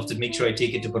myself to make sure I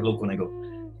take it to Parlok when I go.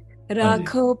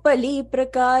 ਰਾਖੋ ਭਲੀ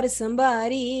ਪ੍ਰਕਾਰ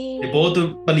ਸੰਭਾਰੀ. ਤੇ ਬਹੁਤ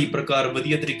ਭਲੀ ਪ੍ਰਕਾਰ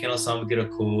ਵਧੀਆ ਤਰੀਕੇ ਨਾਲ ਸਾਂਭ ਕੇ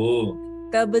ਰੱਖੋ.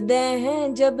 ਤਬ ਦੇ ਹੈ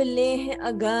ਜਬ ਲੈ ਹੈ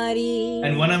ਅਗਾਰੀ.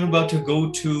 And when I'm about to go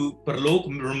to Parlok,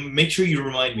 make sure you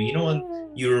remind me. You know, when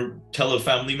you tell a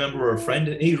family member or a friend,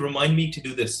 hey, remind me to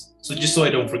do this. So just so I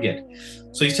don't forget.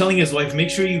 So he's telling his wife, make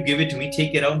sure you give it to me,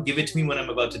 take it out and give it to me when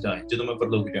I'm about to die. ਜਦੋਂ ਮੈਂ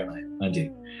ਪਰਲੋਕ ਜਾਣਾ ਹੈ. ਹਾਂਜੀ.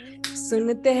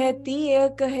 ਸੁਨਤੇ ਹੈ ਤੀਏ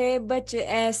ਕਹੇ ਬਚ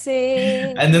ਐਸੇ.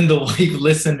 And then the wife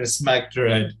listened and smacked her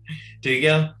head. ਠੀਕ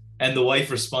ਹੈ? And the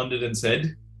wife responded and said,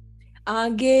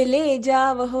 ਆਗੇ ਲੈ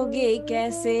ਜਾਵੋਗੇ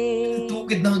ਕੈਸੇ. ਤੂੰ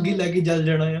ਕਿੱਦਾਂ ਅੱਗੇ ਲੈ ਕੇ ਚੱਲ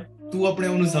ਜਾਣਾ ਆ? ਤੂੰ ਆਪਣੇ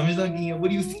ਆਪ ਨੂੰ ਸਮਝਦਾ ਕੀ ਆ?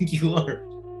 What do you think you are?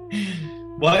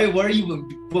 Why are you,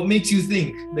 what makes you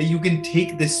think that you can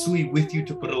take this sui with you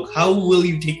to Parlok? How will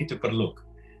you take it to Parlok?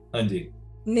 ਹਾਂਜੀ.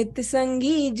 ਨਿਤ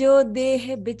ਸੰਗੀ ਜੋ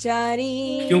ਦੇਹ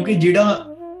ਵਿਚਾਰੀ. ਕਿਉਂਕਿ ਜਿਹੜਾ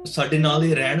ਸਾਡੇ ਨਾਲ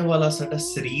ਇਹ ਰਹਿਣ ਵਾਲਾ ਸਾਡਾ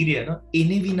ਸਰੀਰ ਹੈ ਨਾ,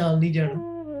 ਇਹਨੇ ਵੀ ਨਾਲ ਨਹੀਂ ਜਾਣਾ.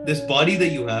 This body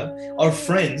that you have, our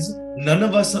friends, none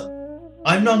of us,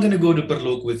 I'm not going to go to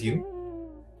Parlok with you.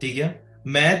 ਠੀਕ ਹੈ?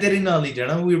 ਮੈਂ ਤੇਰੇ ਨਾਲ ਨਹੀਂ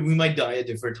ਜਾਣਾ. We might die at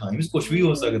different times. ਕੁਛ ਵੀ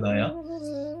ਹੋ ਸਕਦਾ ਆ.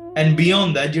 And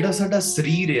beyond that, ਜਿਹੜਾ ਸਾਡਾ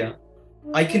ਸਰੀਰ ਆ,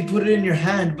 I can put it in your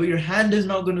hand, but your hand is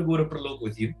not going to go to Parlok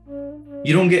with you.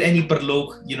 You don't get any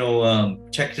Parlok,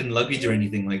 checked in luggage or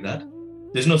anything like that.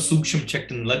 There's no suksham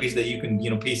checked in luggage that you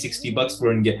can, pay $60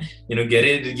 for and get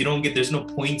it. You don't get, there's no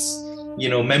points,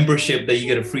 membership that you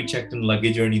get a free checked in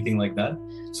luggage or anything like that.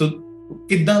 So,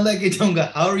 ਕਿੱਦਾਂ ਲੈ ਕੇ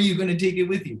ਜਾਊਂਗਾ? How are you going to take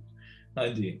it with you?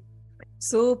 ਹਾਂਜੀ.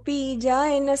 ਸੋ ਪੀ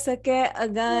ਜਾਏ ਨ ਸਕੇ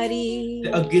ਅਗਾਰੀ. ਤੇ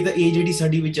ਅੱਗੇ ਤਾਂ ਇਹ ਜਿਹੜੀ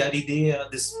ਸਾਡੀ ਵਿਚਾਰੀ ਦੇ ਆ,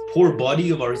 this poor body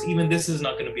of ours, even this is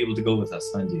not going to be able to go with us.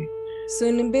 ਹਾਂਜੀ.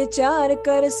 ਸੁਨ ਵਿਚਾਰ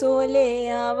ਕਰ ਸੋ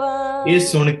ਲੈ ਆਵਾ. ਇਹ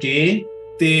ਸੁਣ ਕੇ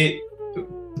ਤੇ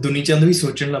ਦੁਨੀ ਚੰਦ ਵੀ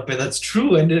ਸੋਚਣ ਲੱਗ ਪਿਆ, that's true,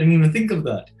 I didn't even think of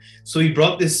that. So he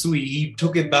brought this sui, he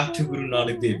took it back to Guru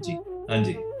Nanak Dev Ji.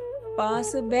 ਹਾਂਜੀ.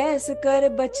 ਪਾਸ ਬੈਸ ਕਰ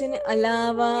ਬਚਨ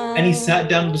ਅਲਾਵਾ. And he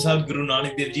sat down beside Guru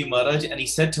Nanak Dev Ji Maharaj and he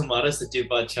said to Maharaj Sache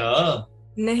Paatshah,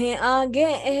 ਨਹੀਂ ਆਗੇ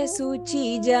ਇਹ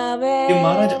ਸੂਚੀ ਜਾਵੇ.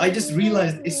 Maharaj, I just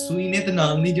realized ਇਸ ਸੂਈ ਨੇ ਤੇ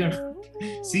ਨਾਲ ਨਹੀਂ ਜਾਣਾ.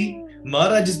 See,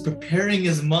 Maharaj is preparing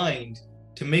his mind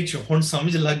to make sure ਹੁਣ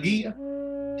ਸਮਝ ਲੱਗ ਗਈ ਆ.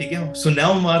 ਠੀਕ ਹੈ? So now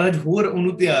Maharaj ਹੋਰ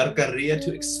ਉਹਨੂੰ ਤਿਆਰ ਕਰ ਰਹੀ ਹੈ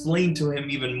to explain to him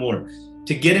even more,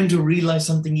 to get him to realize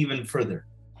something even further.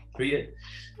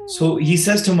 So he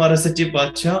says to Maharaj Sache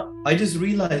Paatshah, I just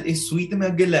realized ਇਸ ਸੂਈ ਤੇ ਮੈਂ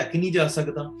ਅੱਗੇ ਲੈ ਕੇ ਨਹੀਂ ਜਾ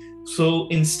ਸਕਦਾ. So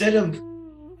instead of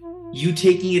you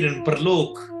taking it in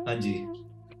Parlok, ਹਾਂਜੀ,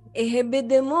 ਇਹ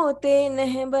ਬਿਦ ਮੋਤੇ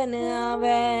ਨਹੀਂ ਬਨ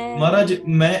ਆਵੇ. ਮਹਾਰਾਜ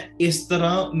ਮੈਂ ਇਸ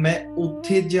ਤਰ੍ਹਾਂ ਮੈਂ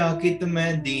ਉੱਥੇ ਜਾ ਕੇ ਤੇ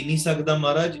ਮੈਂ ਦੇ ਨਹੀਂ ਸਕਦਾ.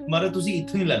 ਮਹਾਰਾਜ ਤੁਸੀਂ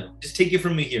ਇੱਥੋਂ ਹੀ ਲੈ ਲਓ. Just take it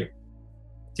from me here.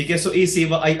 ਠੀਕ ਹੈ? So ਇਹ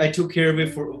ਸੇਵਾ I took care of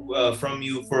it from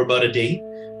you for about a day.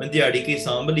 ਮੈਂ ਦਿਹਾੜੀ ਕੇ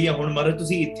ਸਾਂਭ ਲਿਆ. ਹੁਣ ਮਹਾਰਾਜ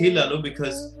ਤੁਸੀਂ ਇੱਥੇ ਹੀ ਲੈ ਲਓ,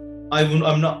 because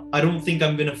I don't think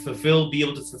I'm going to be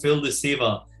able to fulfill the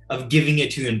seva of giving it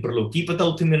to you in Parlok. ਕੀ ਪਤਾ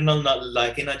ਉੱਥੇ ਮੇਰੇ ਨਾਲ ਲੈ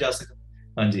ਕੇ ਨਾ ਜਾ ਸਕਾਂ.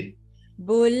 ਹਾਂਜੀ.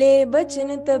 ਬੋਲੇ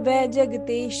ਬਚਨ ਤਬੈ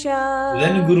ਜਗਤੇਸ਼ਾ.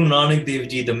 Then Guru Nanak Dev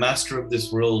Ji, the master of this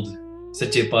world,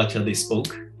 Sache Paatshah, they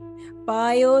spoke.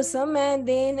 ਪਾਇਓ ਸਮੈ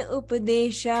ਦੇਨ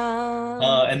ਉਪਦੇਸ਼ਾ.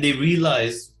 And they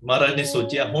realized, Maharaj ne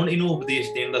sochya, ਹੁਣ ਇਹਨੂੰ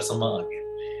ਉਪਦੇਸ਼ ਦੇਣ ਦਾ ਸਮਾਂ ਆ ਗਿਆ.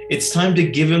 It's time to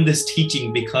give him this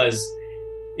teaching, because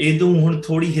ਇਹਦੋਂ ਹੁਣ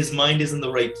ਥੋੜੀ his mind is in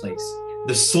the right place.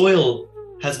 The soil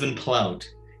has been plowed.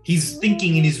 He's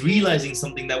thinking and he's realizing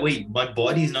something that, wait, my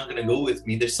body is not going to go with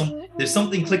me. There's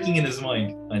something clicking in his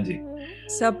mind. ਹਾਂਜੀ.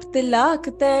 ਸਪਤ ਲੱਖ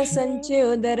ਤੈ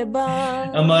ਸੰਚਿਓ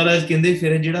ਦਰਬਾਰ. ਮਹਾਰਾਜ ਕਹਿੰਦੇ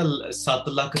ਫਿਰ ਜਿਹੜਾ 7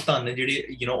 ਲੱਖ ਧਨ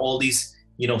ਜਿਹੜੇ, all these,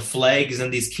 flags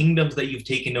and these kingdoms that you've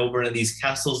taken over and these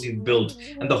castles you've built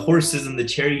and the horses and the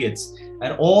chariots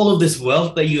and all of this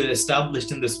wealth that you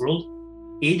established in this world,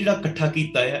 ਇਹ ਜਿਹੜਾ ਇਕੱਠਾ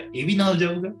ਕੀਤਾ ਹੈ ਇਹ ਵੀ ਨਾਲ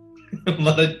ਜਾਊਗਾ.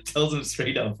 Maharaj tells him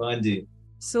straight up. ਹਾਂਜੀ.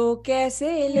 ਸੋ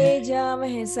ਕੈਸੇ ਲੈ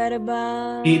ਜਾਵਹਿ ਸਰਬਾ.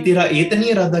 ਇਹ ਤੇਰਾ ਇਹ ਤਾਂ ਨਹੀਂ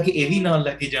ਇਰਾਦਾ ਕਿ ਇਹ ਵੀ ਨਾਲ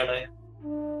ਲੈ ਕੇ ਜਾਣਾ ਹੈ?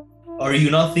 Are you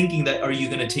not thinking that, are you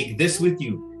going to take this with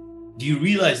you? Do you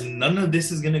realize none of this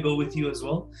is going to go with you as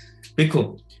well?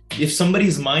 Because if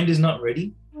somebody's mind is not ready,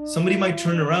 somebody might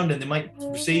turn around and they might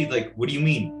say, like, what do you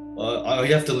mean? I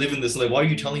have to live in this life. Why are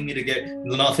you telling me to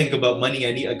not think about money?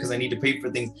 Because I need to pay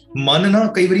for things. Manana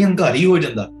kai vari hankari ho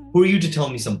janda. Who are you to tell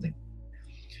me something?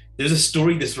 There's a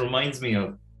story this reminds me of.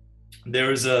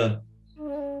 There's a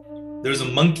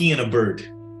monkey and a bird.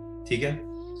 ठीक है?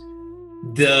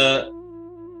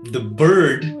 the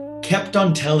bird kept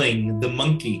on telling the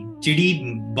monkey, chidi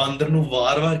bandar nu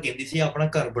var kendi si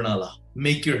apna ghar bana la,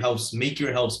 make your house, make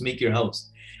your house, make your house.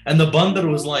 And the bandar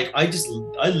was like, I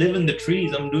live in the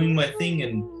trees, I'm doing my thing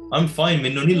and I'm fine,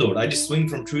 minnu nahi lod, I just swing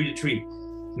from tree to tree,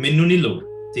 minnu nahi lod,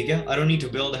 theek hai, I don't need to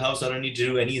build a house, I don't need to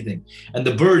do anything. And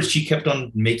the bird, she kept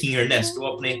on making her nest,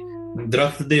 wo apne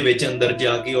ਦਰਖਤ ਦੇ ਵਿੱਚ ਅੰਦਰ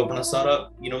ਜਾ ਕੇ ਉਹ ਆਪਣਾ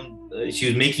ਸਾਰਾ she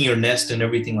was making her nest and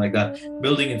everything like that,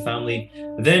 building a family.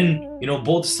 Then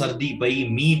ਬਹੁਤ ਸਰਦੀ ਪਈ,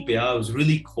 ਮੀਂਹ ਪਿਆ, it was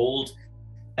really cold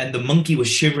and the monkey was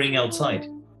shivering outside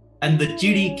and the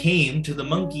chidi came to the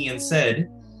monkey and said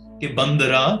ਕਿ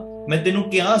ਬੰਦਰਾ ਮੈਂ ਤੈਨੂੰ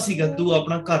ਕਿਹਾ ਸੀਗਾ ਤੂੰ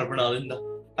ਆਪਣਾ ਘਰ ਬਣਾ ਲੈਂਦਾ,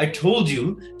 I told you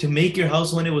to make your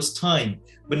house when it was time,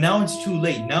 but now it's too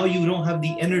late, now you don't have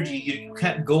the energy, you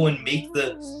can't go and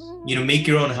make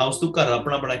your own house.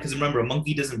 Because remember, a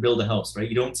monkey doesn't build a house, right?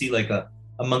 You don't see like a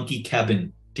monkey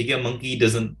cabin. A monkey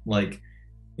doesn't like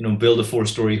build a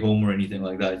 4-story home or anything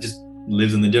like that. It just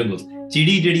lives in the jungles.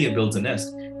 Chidi builds a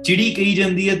nest. Chidi kahi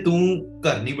jandi hai tu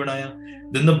ghar nahi banaya.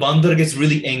 Then the bandar gets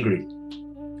really angry.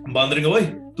 Bandar goes, "Oi,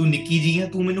 tu nikki ji hai,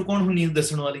 tu mainu kaun hunni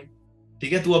dassan wali?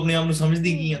 ठीक है, तू अपने आप को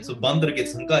समझदी की है?" So bandar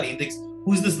gets hankari and thinks,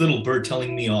 "Who's this little bird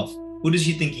telling me off? Who does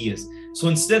she think he is?" So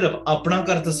instead of apna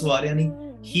ghar ta swarya nahi,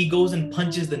 he goes and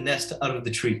punches the nest out of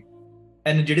the tree.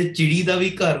 And ਜਿਹੜੇ ਚਿੜੀ ਦਾ ਵੀ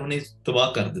ਘਰ ਉਹਨੇ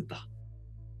ਤਬਾਹ ਕਰ ਦਿੱਤਾ,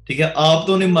 ਠੀਕ ਹੈ, ਆਪ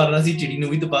ਤੋਂ ਉਹਨੇ ਮਾਰਨਾ ਸੀ, ਚਿੜੀ ਨੂੰ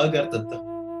ਵੀ ਤਬਾਹ ਕਰ ਦਿੱਤਾ.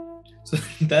 So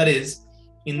that is,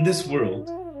 in this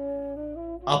world,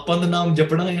 ਆਪਾਂ ਦਾ ਨਾਮ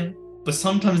ਜਪਣਾ ਹੈ, but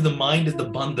sometimes the mind is the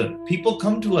bandar. People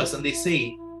come to us and they say,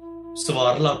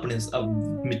 ਸਵਾਰ ਲਾ ਆਪਣੇ,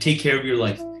 take care of your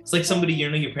life. It's like somebody,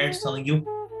 your parents telling you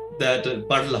that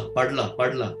ਪੜ੍ਹ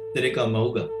ਲਾ ਤੇਰੇ ਕੰਮ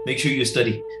ਆਊਗਾ, make sure you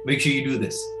study, make sure you do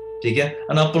this.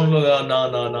 And I'm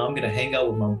gonna hang out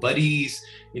with my buddies.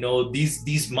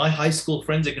 These my high school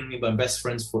friends are gonna be my best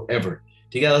friends forever.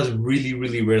 That's really,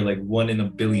 really rare, like 1 in a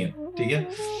billion.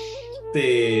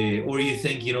 Or you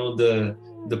think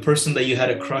the person that you had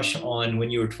a crush on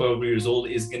when you were 12 years old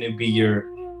is gonna be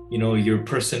your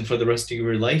person for the rest of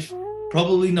your life?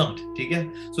 Probably not.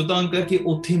 So ਤਾਂ ਕਰਕੇ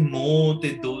ਉੱਥੇ ਮੋਹ ਤੇ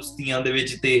ਦੋਸਤੀਆਂ ਦੇ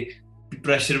ਵਿੱਚ ਤੇ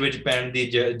pressure ਵਿੱਚ ਪੈਣ ਦੀ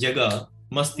ਜਗ੍ਹਾ,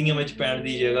 ਮਸਤੀਆਂ ਵਿੱਚ ਪੈਣ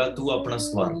ਦੀ ਜਗ੍ਹਾ ਤੂੰ ਆਪਣਾ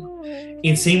ਸਵਾਰ ਲਾ.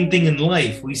 In same thing in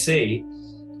life, we say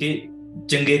ਕਿ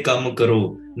ਚੰਗੇ ਕੰਮ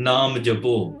ਕਰੋ, ਨਾਮ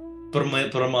ਜਪੋ,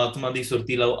 ਪਰਮਾਤਮਾ ਦੀ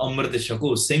ਸੁਰਤੀ ਲਾਓ, ਅੰਮ੍ਰਿਤ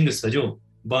ਛਕੋ, ਸਿੰਘ ਸਜੋ,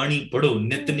 ਬਾਣੀ ਪੜੋ,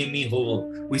 ਨਿਤਨੇਮੀ ਹੋਵੋ.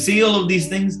 We say all of these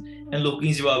things and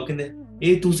ਲੋਕੀ ਜਵਾਬ ਕਹਿੰਦੇ,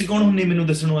 ਇਹ ਤੁਸੀਂ ਕੌਣ ਹੁੰਦੇ ਮੈਨੂੰ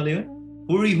ਦੱਸਣ ਵਾਲੇ ਹੋ?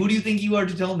 Who do you think you are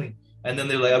to tell me? And then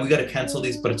they're like, we got to cancel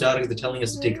these pracharaks. They're telling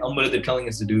us to take Amrit. They're telling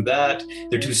us to do that.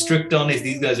 They're too strict on us.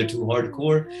 These guys are too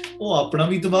hardcore. Apna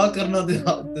bhi tabah karna,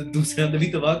 dusran bhi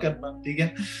tabah karna.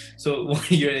 So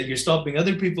you're stopping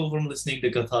other people from listening to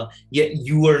Katha, yet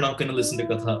you are not going to listen to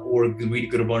Katha or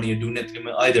read Gurbani or do Nitnem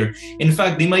either. In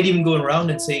fact, they might even go around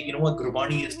and say, you know what,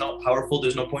 Gurbani is not powerful.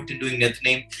 There's no point in doing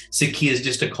Nitnem. Sikhi is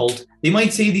just a cult. They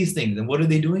might say these things. And what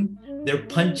are they doing? They're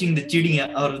punching the chidi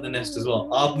out of the nest as well.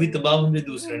 Aap bhi tabah hunde,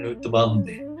 dusre nu tabah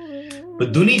hunde.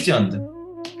 But Duni Chand,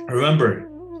 remember,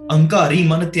 ankari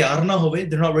man tiyar na hove,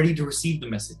 they're not ready to receive the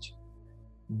message.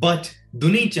 But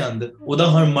Duni Chand, oda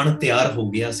han man tiyar ho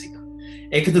gaya siga.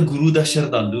 Ek ta guru da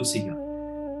shardalu siga.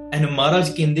 And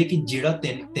Maharaj kende ki jeda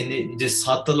tene je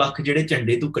 7 lakh jede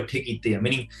chande tu kathe kite hai,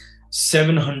 meaning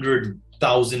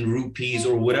 700,000 rupees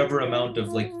or whatever amount of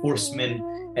like horsemen,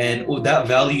 and that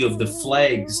value of the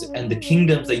flags and the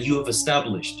kingdoms that you have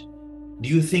established, do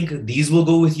you think these will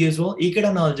go with you as well?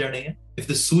 If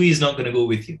the sui is not going to go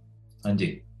with you.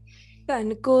 Anji.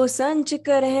 ਧਨ ਕੋ ਸੰਚ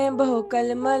ਕਰਹਿ ਬਹੁ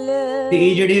ਕਲਮਲ. ਤੇ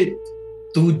ਇਹ ਜਿਹੜੇ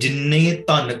ਤੂੰ ਜਿੰਨੇ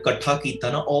ਧਨ ਇਕੱਠਾ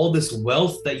ਕੀਤਾ ਨਾ, all this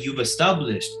wealth that you've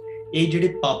established, ਇਹ ਜਿਹੜੇ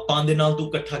ਪਾਪਾਂ ਦੇ ਨਾਲ ਤੂੰ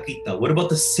ਇਕੱਠਾ ਕੀਤਾ, what about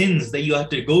the sins that you have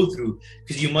to go through?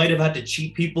 Because you might have had to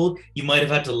cheat people, you might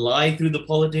have had to lie through the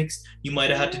politics, you might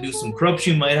have had to do some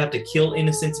corruption, you might have to kill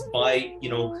innocents by,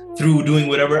 through doing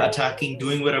whatever, attacking,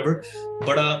 doing whatever.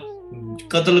 But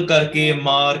ਕਤਲ ਕਰਕੇ,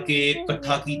 ਮਾਰ ਕੇ,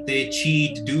 ਇਕੱਠਾ ਕੀਤੇ,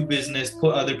 cheat, do business,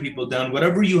 put other people down,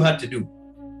 whatever you had to do.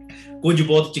 ਕੁਝ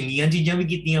ਬਹੁਤ ਚੰਗੀਆਂ ਚੀਜ਼ਾਂ ਵੀ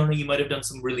ਕੀਤੀਆਂ ਹੋਣ, you might have done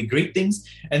some really great things,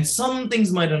 and some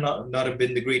things might have not have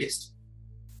been the greatest.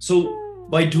 So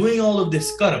by doing all of this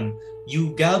karam, you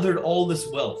gathered all this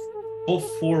wealth, but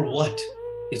for what?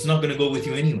 It's not going to go with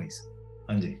you anyways.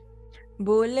 Anji.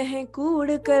 बोल है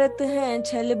कूड़ करत है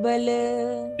छल बल.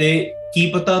 ते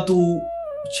की पता तू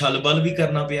छल बल भी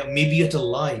करना पिया, maybe it's a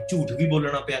lie, झूठ भी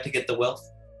बोलना पिया to get the wealth.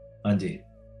 Anji.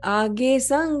 आगे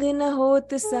संग न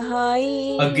होत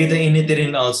सहाई. अगे ते इन्हें तेरे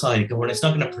नाल सहायक होना. It's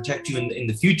not going to protect you in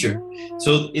the future. So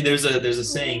there's a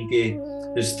saying ke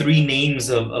there's 3 names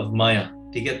of Maya.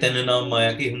 ठीक है, 3 नाम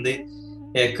माया के हुंदे.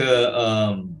 एक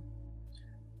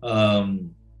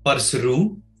परसरू,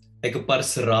 एक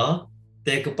परसरा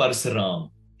ते एक Parasram.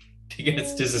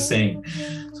 It's just a saying.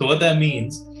 So what that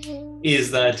means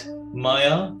is that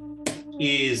Maya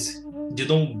is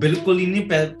ਜਦੋਂ ਬਿਲਕੁਲ ਹੀ ਨਹੀਂ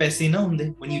ਪੈਸੇ ਨਾ ਹੁੰਦੇ,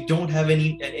 when you don't have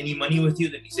any money with you,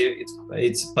 then you say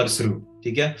it's ਪਰਸਰੂ,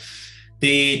 ਠੀਕ ਹੈ।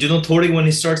 ਤੇ ਜਦੋਂ ਥੋੜੇ, when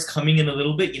it starts coming in a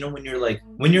little bit, you know,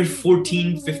 when you're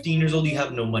 14 15 years old, you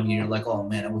have no money and you're like, oh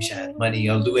man, I wish I had money,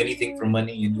 I'll do anything for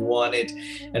money, and you want it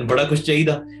and ਬੜਾ ਕੁਝ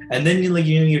ਚਾਹੀਦਾ, and then you're like,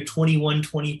 you know, you're 21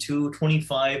 22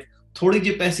 25, ਥੋੜੇ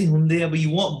ਜਿਹੇ ਪੈਸੇ ਹੁੰਦੇ ਆ, but you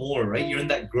want more, right? You're in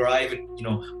that grind, you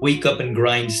know, wake up and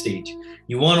grind stage.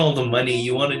 You want all the money,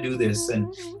 you want to do this,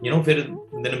 and you know,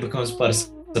 then it becomes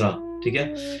parsara, ठीक है।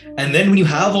 And then when you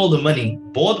have all the money,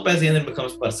 बहुत पैसे, and then it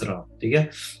becomes parsara, ठीक है।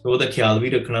 तो ਉਹਦਾ ਖਿਆਲ ਵੀ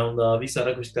ਰੱਖਣਾ ਹੁੰਦਾ, ਵੀ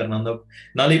ਸਾਰਾ ਕੁਝ ਕਰਨਾ ਹੁੰਦਾ,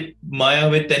 ਨਾਲੇ ਮਾਇਆ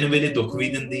ਵੇ ਤੈਨੂੰ ਵੇਲੇ ਦੁੱਖ ਵੀ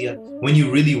ਦਿੰਦੀ ਆ। When you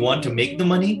really want to make the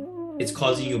money, it's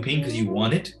causing you pain because you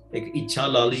want it, like ਇੱਛਾ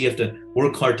ਲਾਲਚ, you have to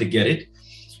work hard to get it।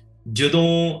 ਜਦੋਂ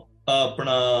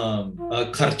ਆਪਣਾ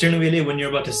ਖਰਚਣ ਵੇਲੇ, when you're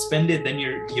about to spend it, then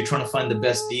you're trying to find the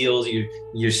best deals,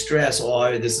 you're stressed, oh,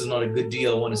 this is not a good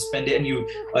deal, I want to spend it, and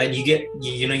you get,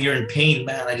 you know, you're in pain,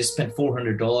 man, I just spent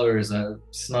 $400,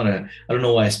 it's not I don't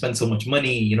know why I spent so much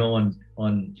money, you know,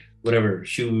 on whatever,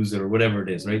 shoes or whatever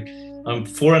it is, right?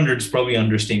 400 is probably an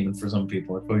understatement for some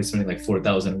people. I'm probably spending like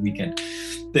 4,000 a weekend.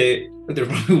 They're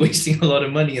probably wasting a lot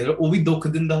of money, and oh, we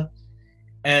dukh dinda.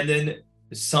 And then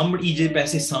somebody je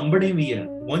paise sambhane vi hai,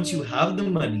 once you have the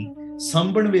money,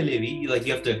 sambhan vele vi, like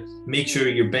you have to make sure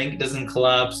your bank doesn't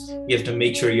collapse, you have to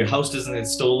make sure your house doesn't get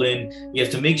stolen, you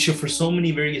have to make sure for so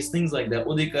many various things like that,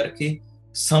 ode karke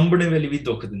sambhane vele vi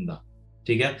dukh dinda,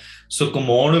 theek hai। So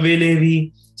kamaun vele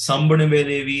vi, sambhane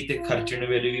vele vi, te kharchane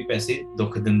vele vi paise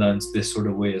dukh dinda in this sort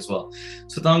of way as well।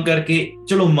 So ਤਾਂ ਕਰਕੇ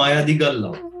ਚਲੋ ਮਾਇਆ ਦੀ ਗੱਲ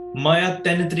ਲਾਓ, ਮਾਇਆ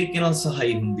ਤਿੰਨ ਤਰੀਕੇ ਨਾਲ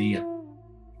ਸਹਾਈ ਹੁੰਦੀ ਆ,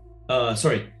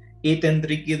 sorry, ਇਹ ਤਿੰਨ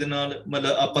ਤਰੀਕੇ ਦੇ ਨਾਲ,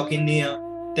 ਮਤਲਬ ਆਪਾਂ ਕਹਿੰਦੇ ਆ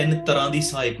ਤਿੰਨ ਤਰ੍ਹਾਂ ਦੀ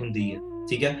ਸਹਾਇਕ ਹੁੰਦੀ ਹੈ,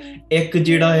 ਠੀਕ ਹੈ। ਇੱਕ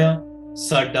ਜਿਹੜਾ ਆ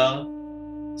ਸਾਡਾ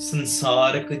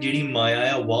ਸੰਸਾਰਕ ਜਿਹੜੀ ਮਾਇਆ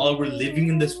ਆ, while we're living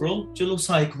in this world, ਚਲੋ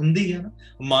ਸਹਾਇਕ ਹੁੰਦੀ ਹੈ ਨਾ।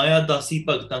 ਮਾਇਆ ਦਾਸੀ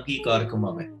ਭਗਤਾਂ ਕੀ ਕਾਰ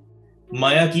ਕਮਾਵੇ,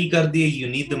 ਮਾਇਆ ਕੀ ਕਰਦੀ ਹੈ,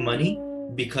 you need the money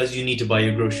because you need to buy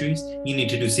your groceries, you need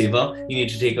to do seva, you need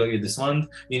to take out your this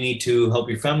month, you need to help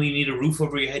your family, you need a roof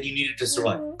over your head, you need it to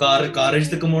survive, ਕਾਰਜ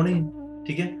ਤੇ ਕਮਾਉਣੇ,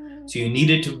 ਠੀਕ ਹੈ। So you need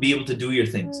it to be able to do your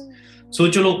things। So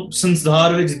ਚਲੋ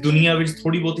ਸੰਸਾਰ ਵਿੱਚ, ਦੁਨੀਆ ਵਿੱਚ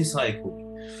ਥੋੜੀ ਬਹੁਤੀ ਸਹਾਇਕ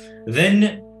ਹੋਗੀ। Then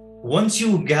once you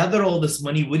gather all this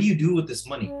money, what do you do with this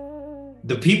money?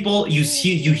 The people you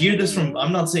hear this from,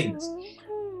 I'm not saying this,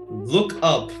 look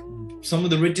up some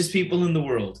of the richest people in the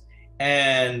world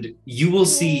and you will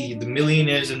see the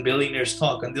millionaires and billionaires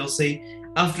talk, and they'll say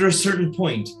after a certain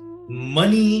point,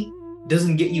 money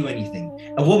doesn't get you anything,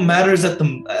 and what matters at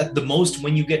the most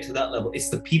when you get to that level, it's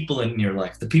the people in your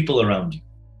life, the people around you.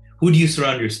 Who do you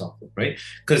surround yourself with, right?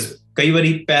 Because kai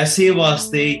vari paise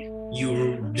vaste you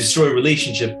destroy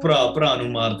relationship, pra nu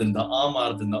maar dinda,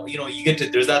 maar dinda, you know, you get to,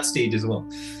 there's that stage as well.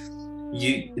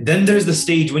 Then there's the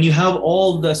stage when you have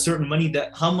all the certain money,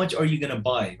 that how much are you going to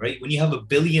buy, right? When you have $1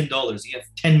 billion, you have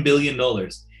 $10 billion,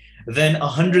 then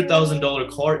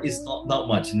 $100,000 car is not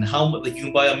much, and how much, like you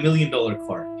can buy $1 million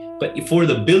car, but for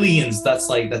the billions, that's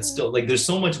still like there's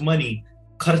so much money,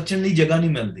 kharchan li jagah nahi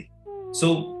mildi,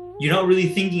 so you're not really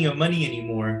thinking of money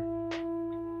anymore.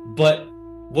 But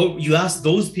what you ask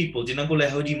those people, jinna kol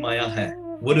eho ji maya hai,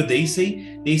 what do they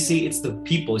say? They say it's the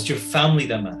people, it's your family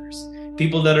that matters.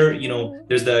 People that are, you know,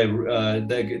 there's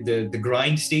the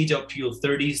grind stage up to your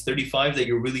 30s 35, that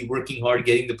you're really working hard,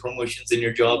 getting the promotions in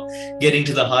your job, getting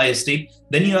to the highest state.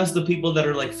 Then you ask the people that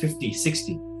are like 50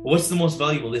 60, what's the most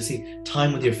valuable? They say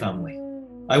time with your family.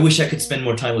 I wish I could spend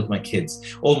more time with my kids.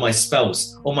 Oh, my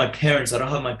spouse. Oh, my parents. I don't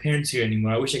have my parents here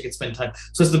anymore. I wish I could spend time.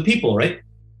 So it's the people, right?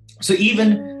 So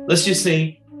even, let's just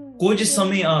say, kuch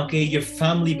samay aake your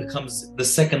family becomes the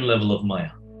second level of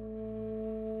maya.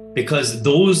 Because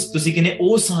those,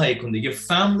 your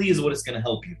family is what is going to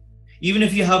help you. Even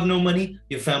if you have no money,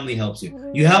 your family helps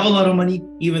you. You have a lot of money,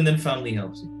 even then family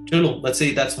helps you. Chalo, let's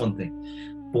say that's one thing.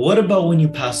 But what about when you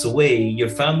pass away? Your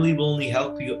family will only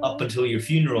help you up until your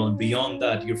funeral, and beyond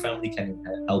that, your family can't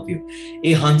help you.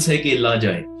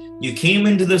 You came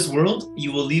into this world,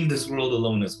 you will leave this world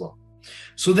alone as well.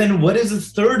 So then what is the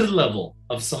third level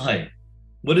of sahay?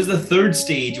 What is the third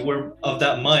stage of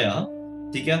that maya?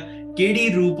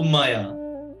 Kedi roop maya?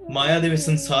 Maya de vich,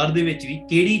 sansar de vich vi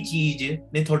kedi cheez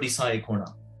ne thodi sahayak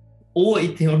hona? Oh,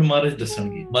 ithe on Maharaj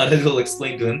dasange. Maharaj will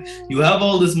explain to him, you have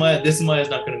all this maya is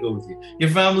not going to go with you. Your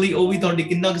family, oh, we thought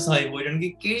kinna ka sahayak ho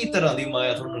jange, kedi tarah di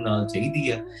maya thonu naal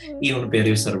chahidi hai, eh hun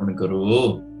pyare sarvan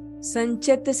karo.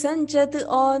 Sanchat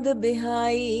aud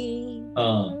bihai.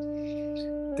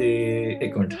 ਤੇ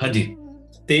ਇੱਕ minute, ਹਾਂਜੀ,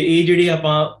 ਤੇ ਇਹ ਜਿਹੜੀ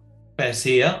ਆਪਾਂ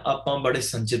ਪੈਸੇ ਆ ਆਪਾਂ ਬੜੇ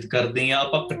ਸੰਚਿਤ ਕਰਦੇ ਆ,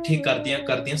 ਆਪਾਂ ਇਕੱਠੇ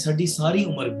ਕਰਦਿਆਂ ਸਾਡੀ ਸਾਰੀ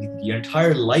ਉਮਰ ਬੀਤ ਗਈ,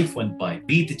 entire life went by,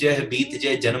 ਬੀਤ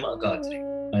ਜਾਏ ਜਨਮ ਅਕਾਜ ਰੇ।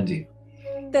 ਹਾਂਜੀ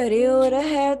ਧਰਿਓ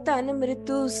ਰਹਿ ਧਨ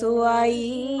ਮ੍ਰਿਤੂ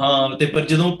ਸੁਆਈ। ਹਾਂ, ਤੇ ਪਰ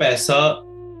ਜਦੋਂ ਪੈਸਾ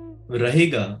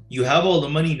ਰਹੇਗਾ, you have all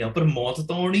the money now, ਪਰ ਮੌਤ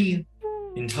ਤਾਂ ਆਉਣੀ ਹੈ।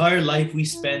 Entire life we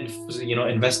spend,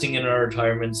 investing in our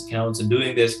retirement accounts and doing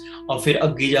this, और फिर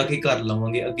ਅੱਗੇ ਜਾ ਕੇ ਕਰ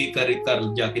ਲਵਾਂਗੇ, ਅੱਗੇ ਕਰ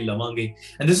ਜਾ ਕੇ ਲਵਾਂਗੇ।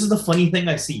 And this is the funny thing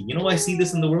I see. I see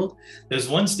this in the world. There's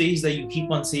one stage that you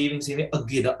keep on saving,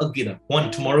 ਅੱਗੇ ਦਾ।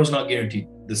 One, tomorrow's not guaranteed.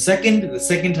 The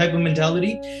second type of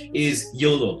mentality is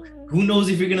YOLO. Who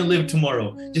knows if you're going to live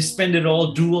tomorrow? Just spend it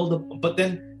all, do all the, but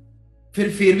then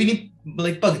ਫਿਰ ਵੀ ਨਹੀਂ,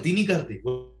 like ਭਗਤੀ ਨਹੀਂ ਕਰਦੇ।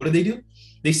 What do?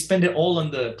 They spend it all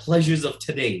on the pleasures of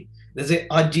today. They say,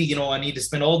 I need to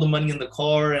spend all the money in the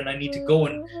car, and I need to go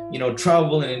and,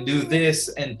 travel and do this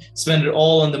and spend it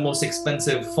all on the most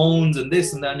expensive phones and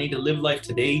this and that. I need to live life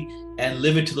today and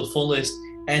live it to the fullest.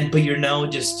 But you're now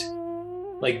just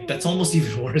like, that's almost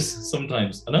even worse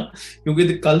sometimes, है ना?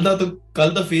 क्योंकि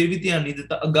कल दा फिर भी ध्यान नहीं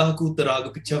देता, अगाह को तराग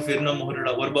पिछा फिरना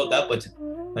मोहरड़ा। What about that budget?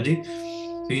 हाँ जी?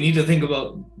 So you need to think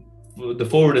about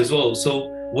the forward as well. So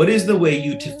what is the way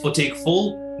you take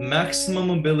full maximum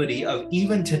ability of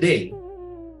even today,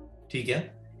 okay?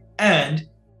 And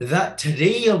that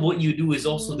today of what you do is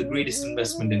also the greatest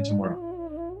investment in tomorrow,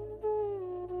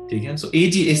 okay? So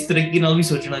ਇਹ ਚੀਜ਼ ਇਸ ਤਰੀਕੇ ਨਾਲ ਵੀ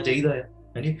ਸੋਚਣਾ ਚਾਹੀਦਾ ਹੈ,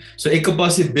 ਹਾਂਜੀ? So ਇੱਕ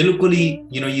ਪਾਸੇ ਬਿਲਕੁਲ ਹੀ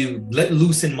you let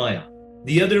loose in Maya.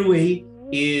 The other way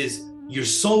is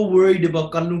you're so worried about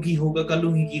ਕੱਲ ਨੂੰ ਕੀ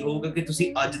ਹੋਊਗਾ ਕਿ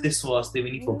ਤੁਸੀਂ ਅੱਜ ਦੇ ਸਵਾਸ ਤੇ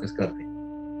ਵੀ ਨਹੀਂ ਫੋਕਸ ਕਰਦੇ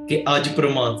ਕਿ ਅੱਜ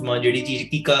ਪ੍ਰਮਾਤਮਾ ਜਿਹੜੀ ਚੀਜ਼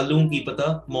ਕੀ ਕੱਲ ਨੂੰ ਕੀ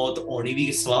ਪਤਾ ਮੌਤ ਆਉਣੀ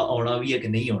ਵੀ, ਸਵਾਹ ਆਉਣਾ ਵੀ ਹੈ ਕਿ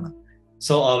ਨਹੀਂ ਆਉਣਾ,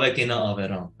 ਸੋ ਆਵੇ ਕਿ ਨਾ ਆਵੇ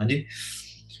ਰਾਮ। ਹਾਂਜੀ,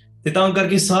 ਤੇ ਤਾਂ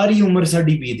ਕਰਕੇ ਸਾਰੀ ਉਮਰ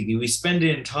ਸਾਡੀ ਬੀਤ ਗਈ। We spend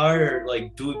the entire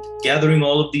gathering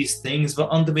all of these things,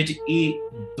 but ਅੰਤ ਵਿੱਚ ਇਹ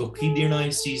ਦੁੱਖ ਹੀ ਦੇਣਾ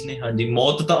ਇਸ ਚੀਜ਼ ਨੇ। ਹਾਂਜੀ,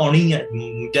 ਮੌਤ ਤਾਂ ਆਉਣੀ ਹੈ,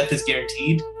 death is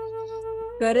guaranteed।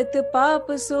 ਕਰਤ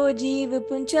ਪਾਪ ਸੋ ਜੀਵ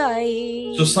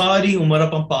ਪੁੰਚਾਈ। ਸੋ ਸਾਰੀ ਉਮਰ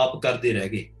ਆਪਾਂ ਪਾਪ ਕਰਦੇ ਰਹਿ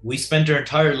ਗਏ। We spent our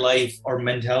entire life, our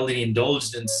mentality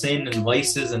indulged in sin and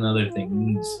vices and other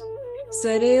things।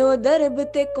 ਸਰਿਓ ਦਰਬ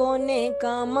ਤੇ ਕੋਨੇ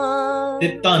ਕਾਮਾ। ਤੇ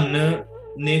ਧਨ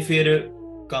ਨੇ ਫਿਰ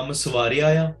ਕੰਮ ਸਵਾਰਿਆ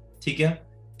ਆ, ਠੀਕ ਹੈ?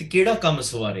 ਤੇ ਕਿਹੜਾ ਕੰਮ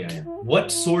ਸਵਾਰਿਆ ਆ?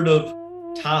 What sort of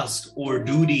tasks or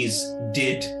duties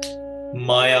did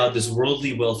Maya, this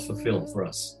worldly wealth, fulfill for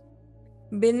us?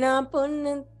 ਬਿਨਾ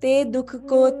ਪੁੰਨ ਤੇ ਦੁੱਖ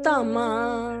ਕੋ ਧਾਮਾ।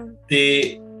 ਤੇ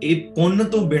ਇਹ ਪੁੰਨ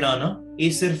ਤੋਂ ਬਿਨਾ ਨਾ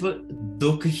ਇਹ ਸਿਰਫ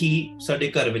ਦੁੱਖ ਹੀ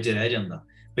ਸਾਡੇ ਘਰ ਵਿੱਚ ਰਹਿ ਜਾਂਦਾ।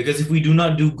 Because if we do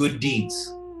not do good deeds,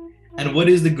 and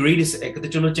what is the greatest, ਇੱਕ ਤੇ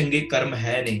ਚਲੋ ਚੰਗੇ ਕਰਮ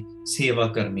ਹੈ ਨੇ, ਸੇਵਾ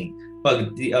ਕਰਨੀ,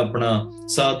 ਭਗਤੀ, ਆਪਣਾ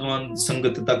ਸਾਧੂਆਂ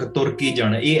ਸੰਗਤ ਤੱਕ ਤੁਰ ਕੇ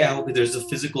ਜਾਣਾ, ਇਹ ਇਹੋ ਕਿ there's a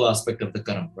physical aspect of the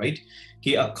Karam, right?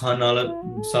 ਕਿ ਅੱਖਾਂ ਨਾਲ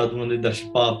ਸਾਧੂਆਂ ਦੇ ਦਰਸ਼ਨ,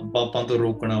 ਪਾਪਾਂ ਤੋਂ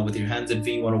ਰੋਕਣਾ, with your hands and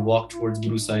feet you want to walk towards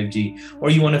Guru Sahib Ji,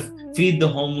 or you want to feed the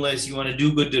homeless, you want to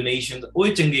do good donations, ਉਹ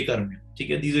ਚੰਗੇ ਕਰਮ ਹੈ,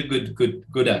 ਠੀਕ ਹੈ? These are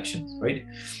good actions, right?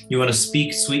 You want to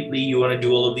speak sweetly, you want to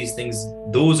do all of these things,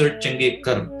 those are ਚੰਗੇ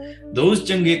ਕਰਮ। those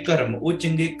ਚੰਗੇ ਕਰਮ, ਉਹ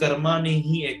ਚੰਗੇ ਕਰਮਾਂ ਨੇ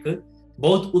ਹੀ ਇੱਕ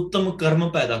ਬਹੁਤ ਉੱਤਮ ਕਰਮ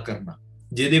ਪੈਦਾ ਕਰਨਾ,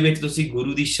 ਜਿਹਦੇ ਵਿੱਚ ਤੁਸੀਂ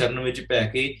ਗੁਰੂ ਦੀ ਸ਼ਰਨ ਵਿੱਚ ਪੈ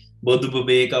ਕੇ ਬੁੱਧ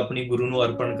ਵਿਵੇਕ ਆਪਣੀ ਗੁਰੂ ਨੂੰ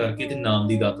ਅਰਪਣ ਕਰਕੇ ਤੇ ਨਾਮ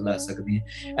ਦੀ ਦਾਤ ਲੈ ਸਕਦੇ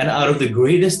ਹੈ। And out of the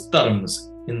greatest dharmas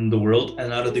in the world,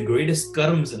 and out of the greatest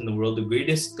karms in the world, the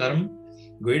greatest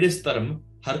dharm,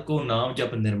 ਹਰ ਕੋ ਨਾਮ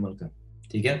ਜਪ ਨਿਰਮਲ ਕਰ,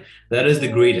 ਠੀਕ ਹੈ? That is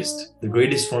the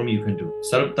greatest form you can do।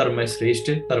 ਸਰਬ ਧਰਮ ਹੈ ਸ੍ਰੇਸ਼ਟ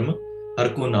ਧਰਮ, ਹਰ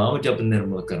ਕੋ ਨਾਮ ਜਪ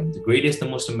ਨਿਰਮਲ ਕਰਮ। The greatest,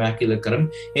 the most immaculate ਕਰਮ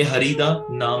ਇਹ ਹਰੀ ਦਾ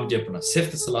ਨਾਮ ਜਪਣਾ,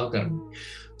 ਸਿਫਤ ਸਲਾਹ ਕਰਨੀ।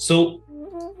 So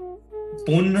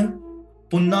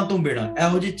ਪੁੰਨਾਂ ਤੋਂ ਬਿਨਾ,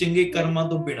 ਇਹੋ ਜਿਹੇ ਚੰਗੇ ਕਰਮਾਂ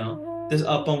ਤੋਂ ਬਿਨਾ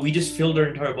we just filled our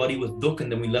entire body with dukh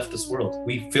and then we left this world.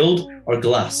 We filled our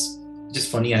glass.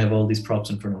 Just funny, I have all these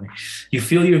props in front of me. You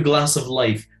fill your glass of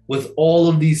life with all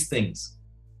of these things,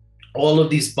 all of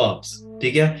these paps,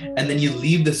 and then you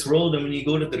leave this world, and when you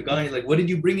go to Dargah, you're like, what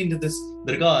did you bring into this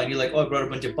Dargah? And you're like, oh, I brought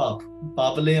a bunch of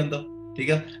pap le anda,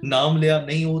 naam liya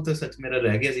nahi, wo to sach mera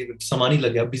reh gaya si, sama nahi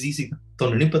lag gaya, busy si,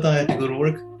 tonu nahi pata, I had to go to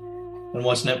work and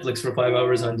watch Netflix for 5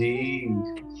 hours। ਹਾਂਜੀ,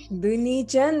 ਦੁਨੀ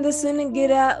ਚੰਦ ਸੁਨ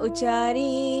ਗਿਰਾ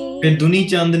ਉਚਾਰੀ। ਫਿਰ ਦੁਨੀ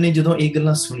ਚੰਦ ਨੇ ਜਦੋਂ ਇਹ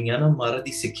ਗੱਲਾਂ ਸੁਣੀਆਂ ਨਾ, ਮਹਾਰਾਜ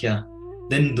ਦੀ ਸਿੱਖਿਆ,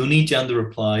 then Duni Chand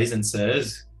replies and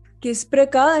says, ਕਿਸ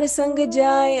ਪ੍ਰਕਾਰ ਸੰਗ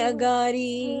ਜਾਏ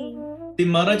ਅਗਾਰੀ। ਤੇ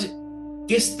ਮਹਾਰਾਜ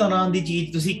ਕਿਸ ਤਰ੍ਹਾਂ ਦੀ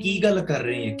ਚੀਜ਼, ਤੁਸੀਂ ਕੀ ਗੱਲ ਕਰ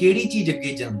ਰਹੇ ਹੋ, ਕਿਹੜੀ ਚੀਜ਼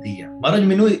ਅੱਗੇ ਜਾਂਦੀ ਆ? ਮਹਾਰਾਜ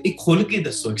ਮੈਨੂੰ ਇਹ ਖੁੱਲ ਕੇ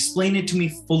ਦੱਸੋ, explain it to me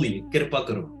fully, ਕਿਰਪਾ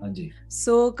ਕਰੋ। ਹਾਂਜੀ,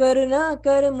 ਸੋ ਕਰ ਨਾ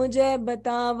ਕਰ ਮੁਝੇ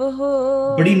ਬਤਾਵੋ।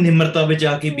 ਬੜੀ ਨਿਮਰਤਾ ਵਿੱਚ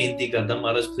ਆ ਕੇ ਬੇਨਤੀ ਕਰਦਾ,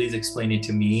 ਮਹਾਰਾਜ please explain it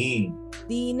to me।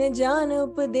 ਦੀਨ ਜਾਨ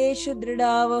ਉਪਦੇਸ਼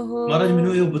ਦ੍ਰਿੜਾਵੋ। ਮਹਾਰਾਜ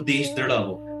ਮੈਨੂੰ ਇਹ ਉਪਦੇਸ਼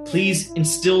ਦ੍ਰਿੜਾਵੋ, please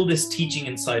instill this teaching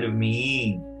inside of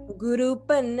me। ਗੁਰੂ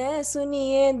ਪੰਨੇ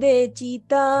ਸੁਣੀਏ ਦੇ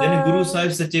ਚੀਤਾ। then ਗੁਰੂ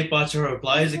ਸਾਹਿਬ ਸੱਚੇ ਪਾਤਸ਼ਾਹ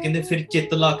replies, ਕਹਿੰਦੇ ਫਿਰ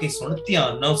ਚਿੱਤ ਲਾ ਕੇ ਸੁਣ,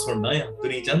 ਧਿਆਨ ਨਾਲ ਸੁਣਨਾ ਆ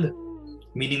ਦੁਨੀ ਚੰਦ,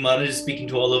 meaning Maharaj is speaking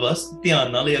to all of us,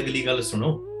 ਧਿਆਨ ਨਾਲ ਇਹ ਅਗਲੀ ਗੱਲ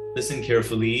ਸੁਣੋ, listen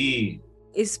carefully।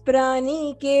 इस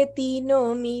प्राणी के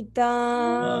तीनों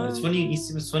मीता.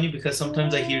 It's funny because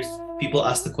sometimes I hear people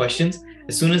ask the questions.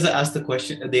 As soon as they ask the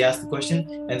question,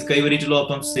 and kai vari chalo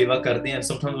apan seva karde hain, and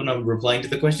sometimes when I'm replying to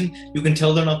the question, you can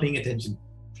tell they're not paying attention.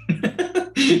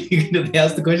 They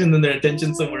ask the question, then their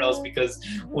attention somewhere else because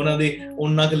ਉਹਨਾਂ ਦੇ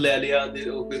ਉਹਨਾਂ ਕ ਲੈ ਲਿਆ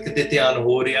ਕਿਤੇ ਧਿਆਨ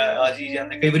ਹੋ ਰਿਹਾ ਆ ਚੀਜ਼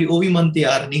ਜਾਂਦੇ ਕਈ ਵਾਰੀ ਉਹ ਵੀ ਮਨ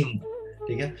ਤਿਆਰ ਨਹੀਂ ਹੁੰਦਾ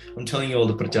ਠੀਕ ਹੈ I'm telling you all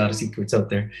the ਪ੍ਰਚਾਰ secrets out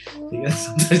there ਠੀਕ ਹੈ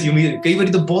sometimes you mean ਕਈ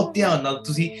ਵਾਰੀ ਤਾਂ ਬਹੁਤ ਧਿਆਨ ਨਾਲ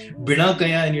ਤੁਸੀਂ ਬਿਨਾਂ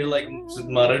ਕਹਿਆ and you're like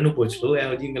ਮਹਾਰਾਜ ਨੂੰ ਪੁੱਛ ਲਓ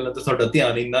ਇਹੋ ਜਿਹੀਆਂ ਗੱਲਾਂ ਤਾਂ ਤੁਹਾਡਾ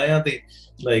ਧਿਆਨ ਇੰਨਾ ਆ ਤੇ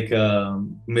ਲਾਈਕ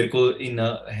ਮੇਰੇ ਕੋਲ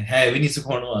ਇੰਨਾ ਹੈ ਵੀ ਨਹੀਂ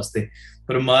ਸਿਖਾਉਣ ਵਾਸਤੇ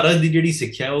ਪਰ ਮਹਾਰਾਜ ਦੀ ਜਿਹੜੀ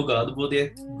ਸਿੱਖਿਆ ਉਹ ਗਾਦ ਬੋਧ ਹੈ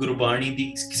ਗੁਰਬਾਣੀ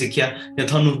ਦੀ ਸਿੱਖਿਆ ਜਾਂ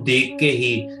ਤੁਹਾਨੂੰ ਦੇਖ ਕੇ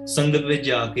ਹੀ ਸੰਗਤ ਵਿੱਚ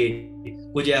ਜਾ ਕੇ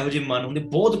ਕੁਝ ਇਹੋ ਜਿਹੇ ਮਨ ਹੁੰਦੇ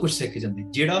ਬਹੁਤ ਕੁਝ ਸਿੱਖ ਜਾਂਦੇ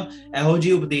ਜਿਹੜਾ ਇਹੋ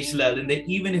ਜਿਹੇ ਉਪਦੇਸ਼ ਲੈ ਦਿੰਦੇ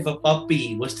even if a puppy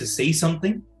was to say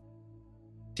something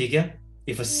ਠੀਕ ਹੈ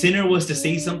if a sinner was to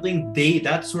say something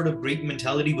that sort of great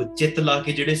mentality with ਚਿੱਤ ਲਾ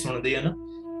ਕੇ ਜਿਹੜੇ ਸੁਣਦੇ ਆ ਨਾ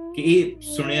ਕਿ ਇਹ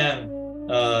ਸੁਣਿਆ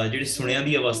ਜਿਹੜੀ ਸੁਣਿਆ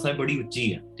ਦੀ ਅਵਸਥਾ ਬੜੀ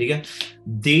ਉੱਚੀ ਹੈ ਠੀਕ ਹੈ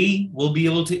they will be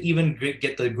able to even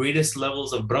get the greatest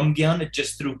levels of Brahm Gyan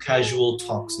just through casual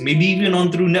talks maybe even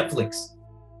on through Netflix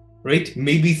right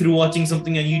maybe through watching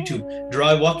something on YouTube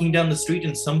walking down the street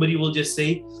and somebody will just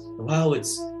say wow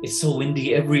it's so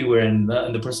windy everywhere and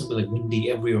the person will be like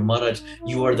windy everywhere Maharaj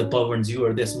you are the pavans you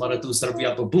are this Maharaj tu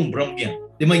sarvyapa boom Brahm Gyan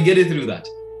they might get it through that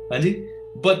Anji?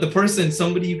 But the person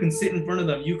somebody you can sit in front of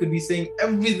them you could be saying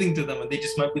everything to them and they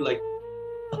just might be like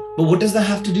but what does that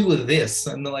have to do with this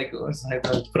and they're like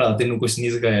ਭਰਾ ਤੈਨੂੰ ਕੁਝ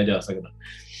ਨਹੀਂ ਸਿਖਾਇਆ ਜਾ ਸਕਦਾ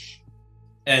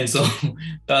and so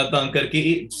ਤਾਂ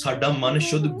ਕਰਕੇ ਸਾਡਾ ਮਨ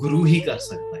ਸ਼ੁੱਧ ਗੁਰੂ ਹੀ ਕਰ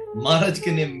ਸਕਦਾ ਹੈ ਮਹਾਰਾਜ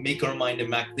ਕਹਿੰਦੇ make our mind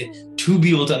immaculate to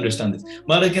be able to understand this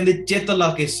ਮਹਾਰਾਜ ਕਹਿੰਦੇ ਚਿੱਤ ਲਾ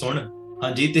ਕੇ ਸੁਣ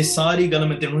ਹਾਂਜੀ ਤੇ ਸਾਰੀ ਗੱਲ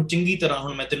ਮੈਂ ਤੈਨੂੰ ਚੰਗੀ ਤਰ੍ਹਾਂ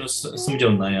ਹੁਣ ਮੈਂ ਤੈਨੂੰ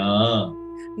ਸਮਝਾਉਂਦਾ ਆ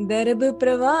ਦਰਬ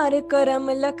ਪ੍ਰਵਾਰ ਕਰਮ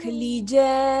ਲਖ ਲੀਜੈ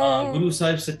ਗੁਰੂ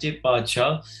ਸਾਹਿਬ ਸੱਚੇ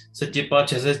ਪਾਤਸ਼ਾਹ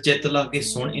ਚਿੱਤ ਲਾ ਕੇ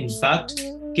ਸੁਣ in fact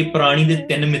ਕਿ ਪ੍ਰਾਣੀ ਦੇ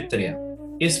ਤਿੰਨ ਮਿੱਤਰ ਆ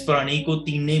ਇਸ ਪ੍ਰਾਣੀ ਕੋ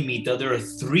ਤੀਨੇ ਮੀਤਾ there are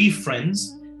 3 friends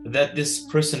that this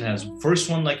person has first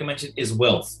one like I mentioned is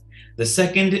wealth the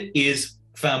second is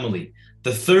family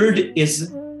the third is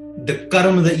the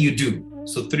karma that you do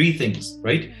so 3 things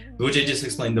right which I just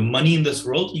explained the money in this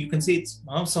world you can say it's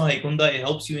it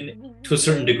helps you to a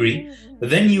certain degree but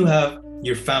then you have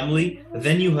your family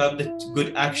then you have the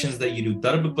good actions that you do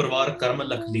darb parvar karma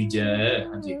lakh lijai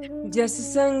hanji jas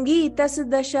sangi tas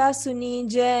dasha suni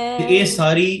jai ਇਹ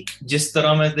ਸਾਰੀ ਜਿਸ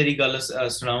ਤਰ੍ਹਾਂ ਮੈਂ ਤੇਰੀ ਗੱਲ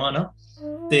ਸੁਣਾਵਾਂ ਨਾ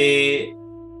ਤੇ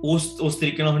ਉਸ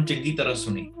ਤਰੀਕੇ ਨਾਲ ਹੁਣ ਚੰਗੀ ਤਰ੍ਹਾਂ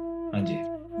ਸੁਣੀ ਹਾਂਜੀ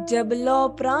ਜਬ ਲੋ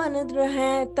ਪ੍ਰਾਨ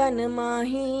ਰਹੇ ਤਨ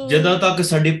ਮਾਹੀ ਜਦੋਂ ਤੱਕ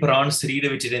ਸਾਡੇ ਪ੍ਰਾਣ ਸਰੀਰ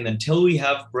ਵਿੱਚ ਰਹਿੰਦੇ until we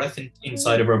have breath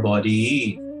inside of our body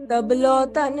ਤਬ ਲੋ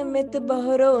ਤਨ ਮਿਤ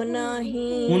ਬਹਰੋ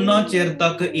ਨਾਹੀ ਉਹਨਾਂ ਚਿਰ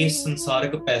ਤੱਕ ਇਸ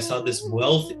ਸੰਸਾਰਿਕ ਪੈਸਾ this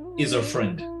wealth is our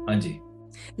friend ਹਾਂਜੀ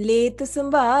ਲੇਤ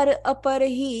ਸੰਭਾਰ ਅਪਰ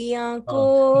ਹੀ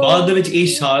ਆਂਕੋ ਬਾਅਦ ਵਿੱਚ ਇਹ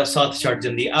ਸਾਥ ਛੱਡ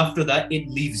ਜਾਂਦੀ after that it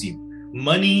leaves you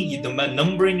money the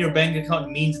number in your bank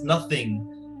account means nothing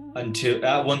until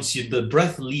once the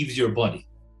breath leaves your body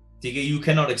you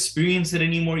cannot experience it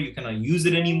anymore you cannot use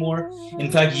it anymore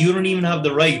in fact you don't even have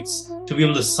the rights to be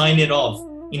able to sign it off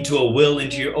into a will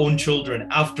into your own children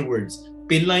afterwards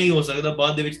ਪਹਿਲਾਂ ਹੀ ਹੋ ਸਕਦਾ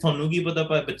ਬਾਅਦ ਦੇ ਵਿੱਚ ਤੁਹਾਨੂੰ ਕੀ ਪਤਾ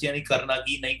ਬੱਚਿਆਂ ਨੇ ਕਰਨਾ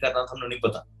ਕੀ ਨਹੀਂ ਕਰਨਾ ਤੁਹਾਨੂੰ ਨਹੀਂ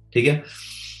ਪਤਾ ਠੀਕ ਹੈ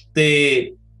ਤੇ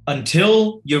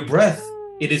until your breath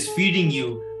it is feeding you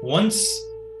once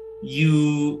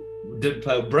the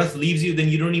breath leaves you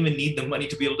then you don't even need the money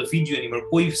to be able to feed you anymore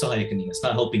koi sahayak nahi it's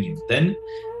not helping you then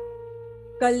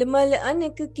ਕਲਮਲ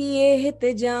ਅਨਕ ਕੀਏ ਹਿਤ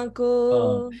ਜਾਂ ਕੋ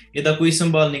ਇਹਦਾ ਕੋਈ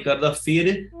ਸੰਭਾਲ ਨਹੀਂ ਕਰਦਾ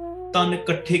ਫਿਰ ਤਨ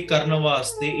ਇਕੱਠੇ ਕਰਨ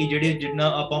ਵਾਸਤੇ ਇਹ ਜਿਹੜੇ ਜਿੰਨਾ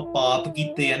ਆਪਾਂ ਪਾਪ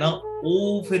ਕੀਤੇ ਆ ਨਾ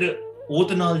ਉਹ ਫਿਰ ਉਹ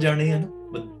ਤੇ ਨਾਲ ਜਾਣੇ ਆ ਨਾ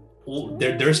ਉਹ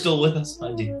they're still with us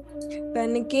ਹਾਂਜੀ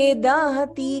ਤਨ ਕੇ ਦਾਹ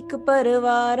ਤੀਕ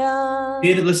ਪਰਵਾਰਾ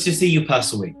ਫਿਰ let's just say you pass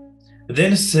away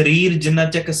then ਸਰੀਰ ਜਿੰਨਾ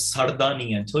ਚੱਕ ਸੜਦਾ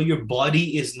ਨਹੀਂ ਹੈ until your body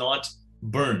is not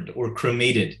burned or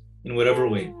cremated in whatever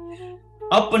way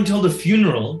up until the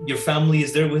funeral your family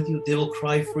is there with you they will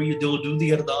cry for you they will do the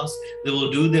ardas they will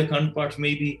do their kanpat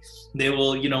maybe they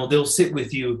will they'll sit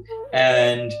with you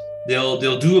and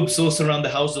they'll do absos around the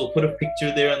house they'll put a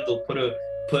picture there and they'll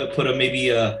put a maybe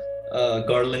a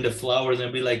garland of flowers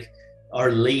and be like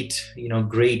our late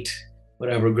great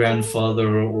whatever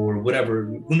grandfather or whatever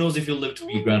who knows if you'll live to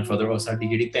be a grandfather or saadi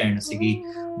jehdi behen sigi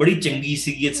badi changi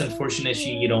sigi it's unfortunate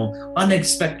she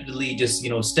unexpectedly just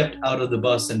stepped out of the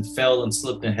bus and fell and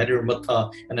slipped and hit her matha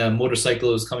and a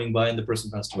motorcycle was coming by and the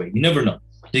person passed away you never know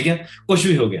theek hai kuch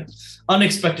bhi ho gaya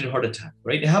unexpected heart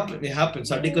attack right it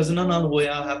happened saadi cousin naal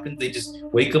hoya happened they just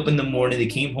wake up in the morning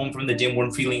they came home from the gym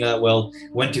weren't feeling that well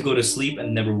went to go to sleep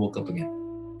and never woke up again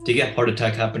theek hai heart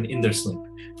attack happened in their sleep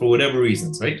for whatever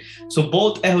reasons right so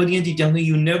both ਇਹੋ ਜਿਹੀਆਂ ਚੀਜ਼ਾਂ ਨੂੰ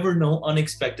you never know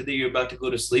unexpected that you're about to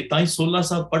go to sleep ਤਾਂ 16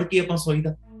 ਸਾਲ ਪੜ੍ਹ ਕੇ ਆਪਾਂ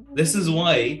ਸੋਈਦਾ this is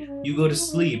why you go to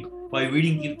sleep by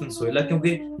reading Kirtan Soila,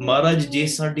 ਕਿਉਂਕਿ ਮਹਾਰਾਜ ਜੇ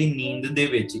ਸਾਡੀ ਨੀਂਦ ਦੇ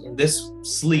ਵਿੱਚ in this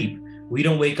sleep we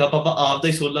don't wake up ਆਪਾਂ ਆਪ ਦਾ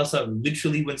ਹੀ ਸੋਲਾ ਸਾਹਿਬ,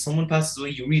 literally when someone passes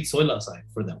away you read ਸੋਲਾ ਸਾਹਿਬ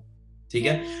for them, ਠੀਕ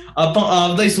ਹੈ, ਆਪਾਂ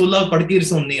ਆਪ ਦਾ ਹੀ ਸੋਲਾ ਪੜ੍ਹ ਕੇ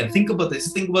ਸੌਂਦੇ ਆ. think about this,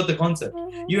 think about the concept,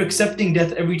 you're accepting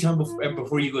death every time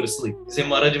before you go to sleep. ਜੇ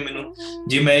ਮਹਾਰਾਜ ਮੈਨੂੰ,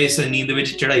 ਜੇ ਮੈਂ ਇਸ ਨੀਂਦ ਵਿੱਚ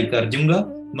ਚੜ੍ਹਾਈ ਕਰ ਜਾਊਂਗਾ,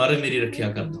 ਮਹਾਰਾਜ ਮੇਰੀ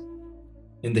ਰੱਖਿਆ ਕਰ ਦੋ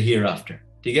in the hereafter,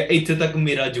 ਠੀਕ ਹੈ, ਇੱਥੇ ਤੱਕ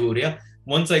ਮੇਰਾ ਜੋਰ ਆ.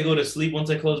 once I go to sleep, once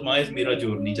I close my eyes, ਮੇਰਾ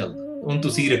ਜੋਰ ਨਹੀਂ ਚੱਲਦਾ, ਹੁਣ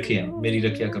ਤੁਸੀਂ ਰੱਖਿਆ, ਮੇਰੀ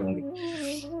ਰੱਖਿਆ ਕਰੋਗੇ.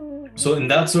 so in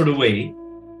that sort of way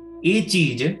ਇਹ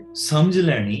ਚੀਜ਼ ਸਮਝ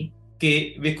ਲੈਣੀ ਕਿ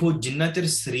ਵੇਖੋ ਜਿੰਨਾ ਚਿਰ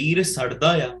ਸਰੀਰ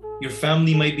ਸੜਦਾ ਆ, your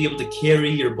family might be able to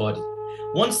carry your body.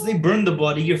 once they burn the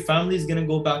body, your family is going to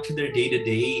go back to their day to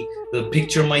day. The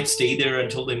picture might stay there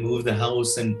until they move the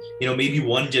house, and maybe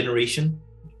one generation,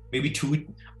 maybe two,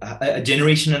 a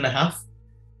generation and a half.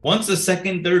 once the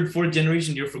second, third, fourth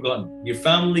generation, you're forgotten. Your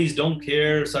families don't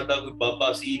care. Sada koi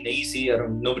baba si, nahi si,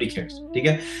 nobody cares.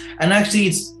 Okay? And actually,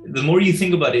 it's the more you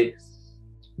think about it,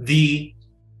 the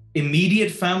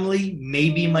immediate family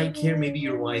maybe might care, maybe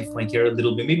your wife might care a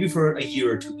little bit, maybe for a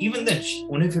year or two. Even then,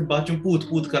 when if bachon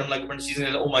poot karan lag pan, she's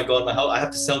gonna, oh my god, my house, I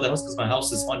have to sell the house because my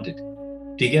house is haunted.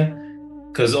 Okay?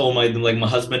 Because my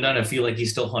husband and I feel like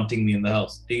he's still haunting me in the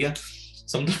house. Okay?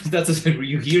 Sometimes that's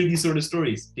you hear these sort of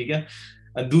stories. Okay?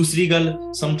 And ਦੂਸਰੀ ਗੱਲ,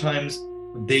 sometimes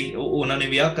ਉਹਨਾਂ ਨੇ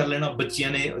ਵਿਆਹ ਕਰ ਲੈਣਾ, ਬੱਚਿਆਂ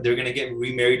ਨੇ, they're going to get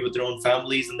remarried with their own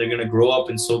families and they're going to grow up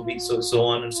and so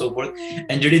on and so forth.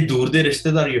 And ਜਿਹੜੇ ਦੂਰ ਦੇ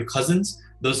ਰਿਸ਼ਤੇਦਾਰ, your cousins,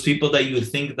 those people that you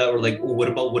think that were like, oh,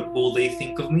 what will they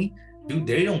think of me? Dude,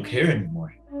 they don't care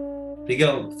anymore. They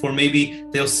go for, maybe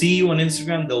they'll see you on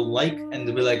Instagram, they'll like, and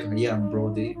they'll be like, yeah bro,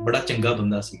 ਬੜਾ ਚੰਗਾ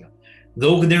ਬੰਦਾ ਸੀਗਾ.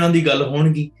 2 ਦਿਨਾਂ ਦੀ ਗੱਲ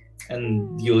ਹੋਣਗੀ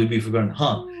and you'll be forgotten.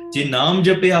 ਹਾਂ, ਜੇ ਨਾਮ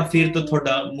ਜਪਿਆ ਫਿਰ ਤਾਂ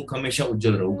ਤੁਹਾਡਾ ਮੁਖ ਹਮੇਸ਼ਾ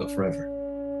ਉਜਲ ਰਹੂਗਾ forever.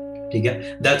 ਠੀਕ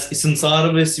ਹੈ, that's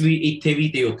ਸੰਸਾਰ ਵਿੱਚ ਵੀ, ਇੱਥੇ ਵੀ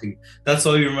ਤੇ ਉੱਥੇ. That's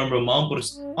why you remember Mahapurush,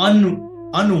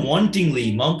 unwantingly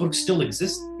Mahapurush still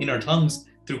exists in our tongues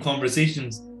through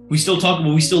conversations. We still talk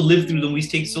about, we still live through them, we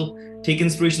still take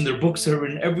inspiration. Their books are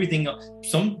written, everything.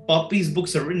 Some poppies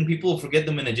books are written, people will forget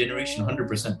them in a generation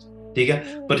 100%. ਠੀਕ ਹੈ,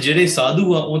 ਪਰ ਜਿਹੜੇ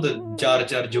ਸਾਧੂ ਆ ਉਹ ਤਾਂ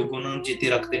ਚਾਰ ਜੋਗ ਉਹਨਾਂ ਨੂੰ ਚੇਤੇ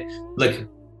ਰੱਖਦੇ. Like,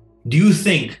 do you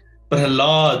think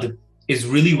Prahlad is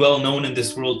really well known in this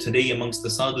world today amongst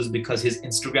the sadhus because his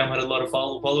Instagram had a lot of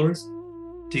followers?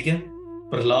 ठीक है,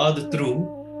 Prahlad through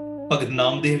Bhagat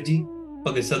Namdev ji,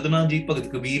 Bhagat Sadhana ji,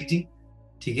 Bhagat Kabir ji.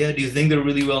 ठीक है, do you think they're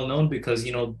really well known because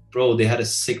bro, they had a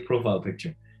sick profile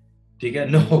picture? ठीक है,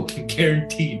 no,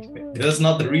 guaranteed. That's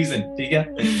not the reason. ठीक है,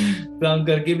 काम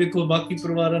करके देखो बाकी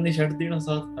परिवारां ने छੱਡ देना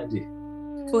साथ. हाँ जी,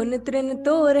 पुन त्रिन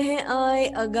तो रहे आए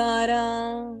अगारा.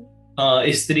 हाँ,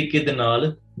 इस तरीके ਦੇ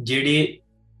ਨਾਲ ਜਿਹੜੇ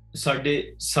ਸਾਡੇ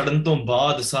ਸੜਨ ਤੋਂ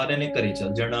ਬਾਅਦ ਸਾਰਿਆਂ ਨੇ ਘਰੇ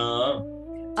ਚੱਲ ਜਾਣਾ.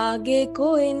 ਆਗੇ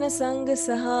ਕੋਈ ਨ ਸੰਗ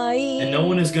ਸਹਾਈ. And no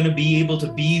one is going to be able to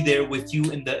be there with you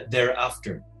in the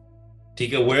thereafter.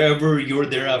 ਠੀਕ ਹੈ, wherever you're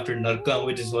thereafter, ਨਰਕਾਂ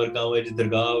ਵਿੱਚ, ਸਵਰਗਾਂ ਵਿੱਚ,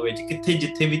 ਦਰਗਾਹ ਵਿੱਚ, ਕਿੱਥੇ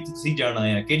ਜਿੱਥੇ ਵੀ ਤੁਸੀਂ ਜਾਣਾ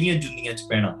ਹੈ, ਕਿਹੜੀਆਂ ਦੁਨੀਆਂ 'ਚ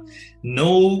ਪੈਣਾ.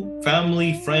 No family,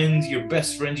 friends, your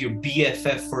best friends, your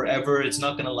BFF forever. It's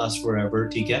not going to last forever.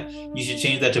 ਠੀਕ ਹੈ, you should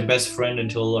change that to best friend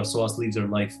until our swas leaves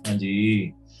our life.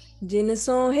 ਹਾਂਜੀ, ਜਿਨ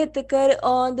ਸੋ ਹਿਤ ਕਰ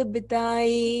ਔਂਦ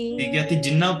ਬਿਤਾਈ. ਠੀਕ ਹੈ, ਤੇ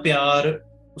ਜਿੰਨਾ ਪਿਆਰ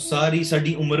ਸਾਰੀ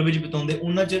ਸਾਡੀ ਉਮਰ ਵਿੱਚ ਬਿਤਾਉਂਦੇ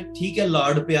ਉਹਨਾਂ 'ਚ, ਠੀਕ ਹੈ,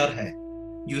 ਲਾਡ ਪਿਆਰ ਹੈ.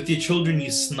 You with your children,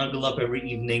 you snuggle up every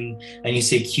evening and you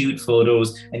say cute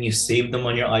photos and you save them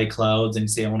on your iClouds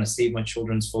and say, I want to save my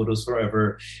children's photos forever.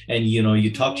 And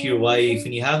you talk to your wife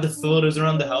and you have the photos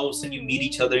around the house and you meet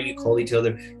each other and you call each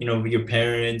other, your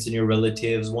parents and your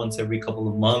relatives once every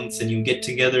couple of months, and you get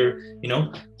together,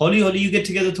 holi you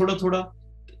get together thoda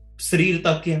ਸਰੀਰ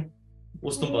ਤੱਕ ਆ,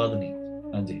 ਉਸ ਤੋਂ ਬਾਅਦ ਨਹੀਂ.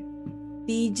 ਹਾਂਜੀ,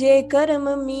 ਤੀਜੇ ਕਰਮ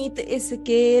ਮੀਤ ਇਸ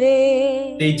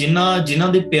ਕੇਰੇ. ਤੇ ਜਿਨ੍ਹਾਂ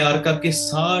ਦੇ ਪਿਆਰ ਕਰਕੇ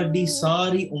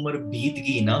ਸਾਰੀ ਉਮਰ ਬੀਤ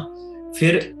ਗਈ ਨਾ,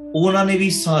 ਫਿਰ ਉਹਨਾਂ ਨੇ ਵੀ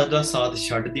ਸਾਡਾ ਸਾਥ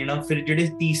ਛੱਡ ਦੇਣਾ. ਫਿਰ ਜਿਹੜੇ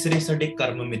ਤੀਸਰੇ ਸਾਡੇ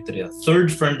ਕਰਮ ਮਿੱਤਰ ਆ, third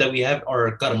friend that we have are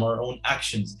our karma, our own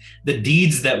actions, the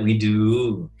deeds that we do.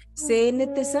 ਸੇ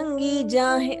ਨਿਤ ਸੰਗੀ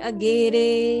ਜਾਹੇ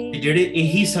ਅਗੇਰੇ. ਜਿਹੜੇ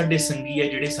ਇਹੀ ਸਾਡੇ ਸੰਗੀ ਆ,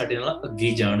 ਜਿਹੜੇ ਸਾਡੇ ਨਾਲ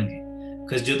ਅੱਗੇ ਜਾਣਗੇ.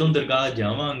 because ਜਦੋਂ ਦਰਗਾਹ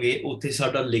ਜਾਵਾਂਗੇ ਉੱਥੇ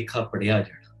ਸਾਡਾ ਲੇਖਾ ਪੜਿਆ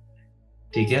ਜਾਣਾ.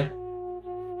 ਠੀਕ ਹੈ,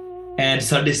 ਐਂਡ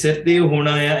ਸਾਡੇ ਸਿਰ ਤੇ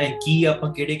ਹੋਣਾ ਆ, ਐਂਡ ਕੀ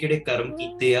ਆਪਾਂ ਕਿਹੜੇ ਕਰਮ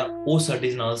ਕੀਤੇ ਆ, ਉਹ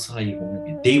ਸਾਡੇ ਨਾਲ ਸਹਾਈ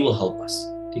ਹੋਣਗੇ. they will help us.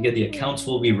 ਠੀਕ ਹੈ, the accounts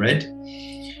will be read,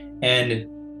 and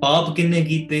ਪਾਪ ਕਿੰਨੇ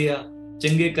ਕੀਤੇ ਆ,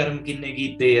 ਚੰਗੇ ਕਰਮ ਕਿੰਨੇ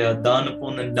ਕੀਤੇ ਆ, ਦਾਨ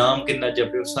ਪੁੰਨ, ਨਾਮ ਕਿੰਨਾ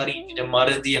ਜਪਿਓ, ਸਾਰੀ ਚੀਜ਼ਾਂ,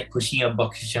 ਮਹਾਰਾਜ ਦੀਆਂ ਖੁਸ਼ੀਆਂ,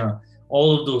 ਬਖਸ਼ਿਸ਼ਾਂ,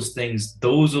 all of those things,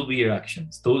 those will be your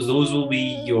actions. Those will be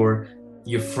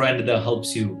your friend that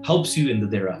helps you in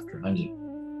the thereafter. ਹਾਂਜੀ,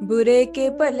 बुरे के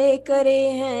भले करे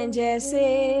हैं जैसे.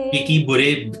 ਕੀ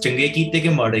ਬੁਰੇ ਚੰਗੇ ਕੀਤੇ ਕਿ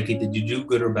ਮਾੜੇ ਕੀਤੇ, ਜੂ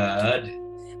ਗੁੱਡ or bad.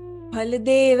 फल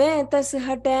देवे तस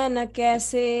हटे न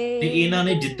कैसे. ਤੇ ਇਹਨਾਂ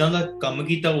ਨੇ ਜਿੱਦਾਂ ਦਾ ਕੰਮ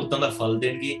ਕੀਤਾ ਉਦਾਂ ਦਾ ਫਲ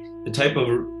ਦੇਣਗੇ. The type of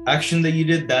action that you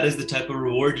did, that is the type of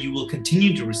reward you will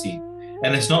continue to receive.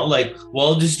 And it's not like, well,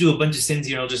 I'll just do a bunch of sins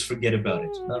here and I'll just forget about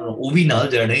it. No. ਉਹ ਵੀ ਨਾਲ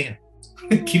ਜਾਣੇ ਆ.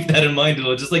 Keep that in mind,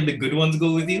 just like the good ones go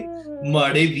with you,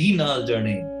 ਮਾੜੇ ਵੀ ਨਾਲ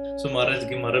ਜਾਣੇ. So ਮਹਾਰਾਜ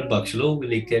ਕੇ ਮਹਾਰਾਜ ਬਖਸ਼ ਲੋ,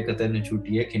 ਲਿਖਿਆ ਕਤੇ ਨੇ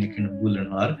ਛੁੱਟੀ ਹੈ ਖਿਨ ਖਿਨ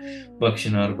ਭੁੱਲਣਹਾਰ,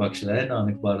 ਬਖਸ਼ਨਾਰ ਬਖਸ਼ ਲੈ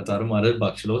ਨਾਨਕ ਬਾਰਤਾਰ, ਮਹਾਰਾਜ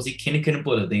ਬਖਸ਼ ਲੋ, ਅਸੀਂ ਖਿਨ ਖਿਨ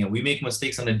ਭੁੱਲਦੇ ਹਾਂ. We make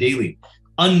mistakes on a daily,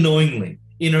 unknowingly,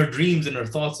 in our dreams, in our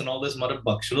thoughts and all this. ਮਹਾਰਾਜ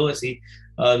ਬਖਸ਼ ਲੋ, ਅਸੀਂ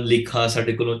ਲਿਖਾ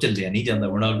ਸਾਡੇ ਕੋਲੋਂ ਚੱਲਿਆ ਨਹੀਂ ਜਾਂਦਾ.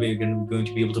 We're not going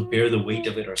to be able to bear the weight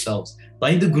of it ourselves. ਤਾਂ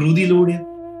ਹੀ ਤਾਂ ਗੁਰੂ ਦੀ ਲੋੜ ਹੈ.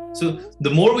 So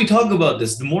the more we talk about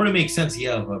this, the more it makes sense.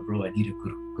 Yeah, bro, I need a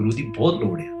guru. Guru ਦੀ ਬਹੁਤ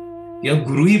ਲੋੜ ਹੈ. Yeah,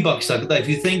 guru ਹੀ ਬਖਸ਼ ਸਕਦਾ. If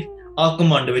you think,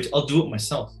 ਘਮੰਡ ਵਿੱਚ, I'll do it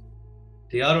myself.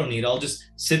 I don't need, I'll just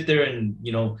sit there and,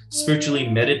 spiritually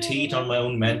meditate on my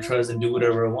own mantras and do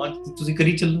whatever I want. ਤੁਸੀਂ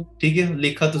ਕਰੀ ਚੱਲੋ, ਠੀਕ ਹੈ?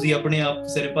 ਲੇਖਾ ਤੁਸੀਂ ਆਪਣੇ ਆਪ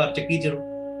ਸਿਰੇ ਭਾਰ ਚੱਕੀ ਚਲੋ.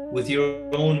 With your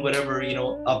own whatever,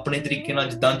 ਆਪਣੇ ਤਰੀਕੇ ਨਾਲ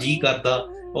ਜਿੱਦਾਂ ਜੀ ਕਰਦਾ,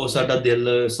 ਉਹ ਸਾਡਾ ਦਿਲ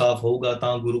ਸਾਫ਼ ਹੋਊਗਾ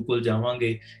ਤਾਂ ਗੁਰੂ ਕੋਲ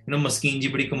ਜਾਵਾਂਗੇ. ਮਸਕੀਨ ਜੀ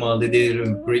ਬੜੀ ਕਮਾਲ ਦੇ, they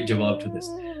great ਜਵਾਬ to this.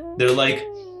 They're like,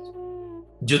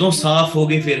 ਜਦੋਂ ਸਾਫ਼ ਹੋ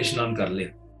ਗਏ ਫਿਰ ਇਸ਼ਨਾਨ ਕਰ ਲਿਆ,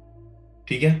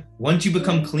 ਠੀਕ ਹੈ? Once you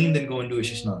become clean, then go and do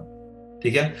ਇਸ਼ਨਾਨ,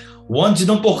 ਠੀਕ ਹੈ? Once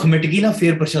ਜਦੋਂ ਭੁੱਖ ਮਿਟ ਗਈ ਨਾ,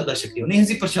 ਫਿਰ ਪ੍ਰਸ਼ਾਦਾ ਛਕਿਓ. ਨਹੀਂ,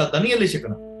 ਅਸੀਂ ਪ੍ਰਸ਼ਾਦਾ ਨਹੀਂ ਹਲੇ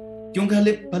ਛਕਣਾ, ਕਿਉਂਕਿ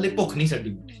ਹਲੇ ਭੁੱਖ ਨਹੀਂ ਸਾਡੀ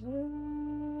ਮਿਟੀ.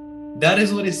 That is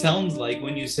what it sounds like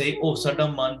when you say, oh, ਸਾਡਾ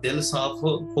ਮਨ ਦਿਲ ਸਾਫ਼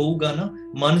ਹੋਊਗਾ ਨਾ,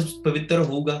 ਮਨ ਪਵਿੱਤਰ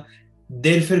ਹੋਊਗਾ,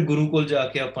 ਫਿਰ ਗੁਰੂ ਕੋਲ ਜਾ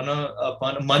ਕੇ ਆਪਾਂ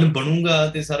ਮਨ ਬਣੂਗਾ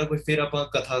ਤੇ ਸਾਰਾ ਕੁਝ, ਫਿਰ ਆਪਾਂ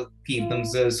ਕਥਾ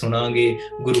ਕੀਰਤਨ ਸੁਣਾਂਗੇ,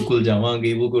 ਗੁਰੂ ਕੋਲ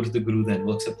ਜਾਵਾਂਗੇ. We'll go to the Guru then,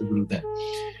 we'll accept the Guru then.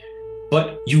 But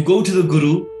you go to the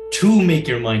Guru to make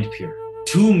your mind pure,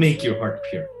 to make your heart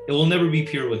pure. It will never be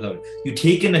pure without it. You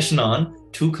take an ashnan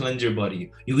to cleanse your body.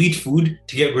 You eat food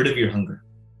to get rid of your hunger,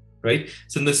 right?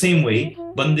 So in the same way,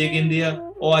 bande kende a,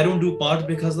 oh, I don't do part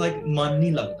because like man nahi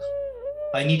lagda.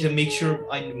 I need to make sure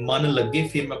man lage,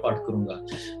 fir main part karunga.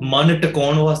 Man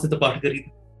takaun waste ta part kari.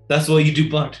 That's why you do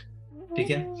part.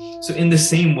 Okay? So in the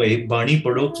same way, bani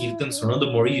padho, kirtan suno, the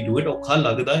more you do it, okha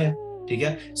lagda hai.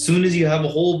 Okay? Soon as you have a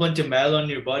whole bunch of mal on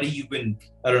your body, you've been,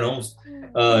 I don't know,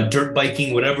 dirt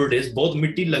biking, whatever it is, bahut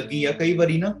mitti lag gayi hai kai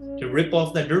bari na, to rip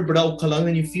off that dirt, bada okha lagda,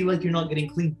 and you feel like you're not getting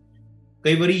clean.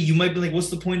 Kai bari you might be like, what's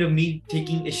the point of me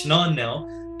taking ishnan now,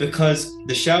 because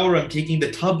the shower I'm taking,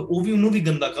 the tub,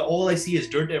 all I see is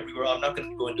dirt everywhere. I'm not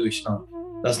going to go and do ishnan.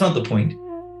 That's not the point.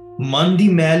 Man di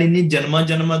mail inni janma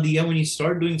diya. When you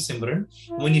start doing Simran,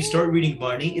 when you start reading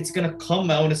Bani, it's going to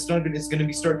come out. It's going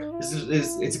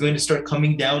to start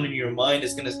coming down in your mind.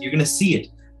 You're going to see it.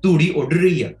 Turi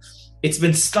odriya. It's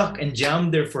been stuck and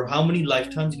jammed there for how many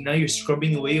lifetimes? Now you're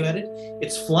scrubbing away at it.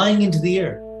 It's flying into the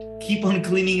air. Keep on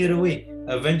cleaning it away.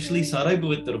 Eventually, sarai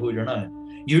pavitra ho jana hai.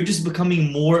 You're just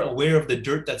becoming more aware of the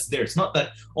dirt that's there. It's not that,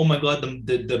 oh my God,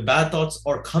 the bad thoughts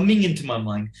are coming into my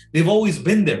mind. They've always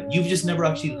been there. You've just never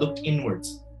actually looked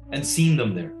inwards and seen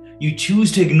them there. You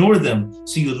choose to ignore them,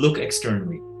 so you look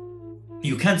externally.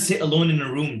 You can't sit alone in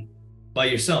a room by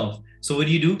yourself. So what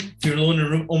do? If you're alone in a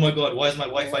room, oh my God, why is my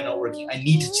Wi-Fi not working? I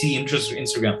need to see interest or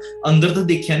Instagram. Andar ta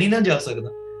dekhya nahi na ja sakda.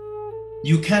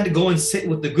 You can't go and sit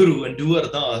with the Guru and do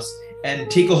ardas and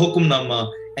take a hukumnama.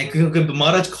 And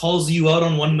Maharaj calls you out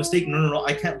on one mistake. No,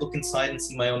 I can't look inside and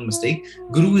see my own mistake.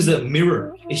 Guru is a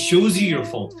mirror. It shows you your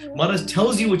fault. Maharaj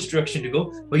tells you which direction to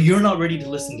go, but you're not ready to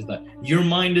listen to that. Your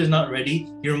mind is not ready.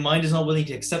 Your mind is not willing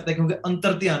to accept that. You're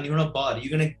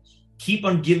going to keep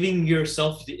on giving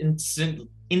yourself the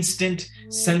instant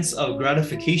sense of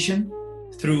gratification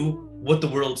through what the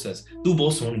world says. Tu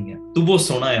bahut soni hai, tu bahut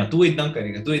sona hai, tu iddan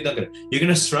karega, tu iddan karega. You're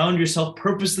going to surround yourself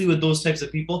purposely with those types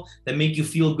of people that make you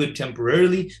feel good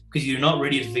temporarily because you're not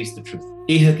ready to face the truth.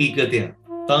 ਇਹ ਹਕੀਕਤ ਹੈ.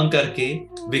 ਤਾਂ ਕਰਕੇ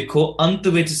ਵੇਖੋ ਅੰਤ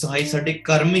ਵਿੱਚ ਸਹਾਈ ਸਾਡੇ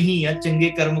ਕਰਮ ਹੀ ਆ. ਚੰਗੇ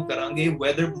ਕਰਮ ਕਰਾਂਗੇ,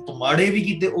 whether ਮਾੜੇ ਵੀ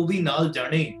ਕੀਤੇ ਉਹ ਵੀ ਨਾਲ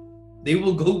ਜਾਣੇ. They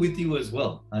will go with you as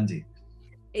well. ਹਾਂਜੀ.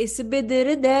 ਇਸ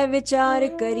ਬਿਦਰ ਦੇ ਵਿਚਾਰ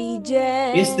ਕਰੀ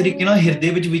ਜੈ. ਇਸ ਤਰੀਕੇ ਨਾਲ ਹਿਰਦੇ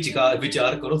ਵਿੱਚ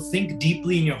ਵਿਚਾਰ ਕਰੋ. Think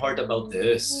deeply in your heart about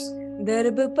this.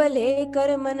 ਦਰਬ ਭਲੇ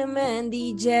ਕਰਮਨ ਮੈਂ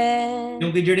ਦੀਜੈ.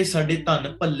 ਕਿਉਂਕਿ ਜਿਹੜੇ ਸਾਡੇ ਧਨ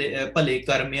ਭਲੇ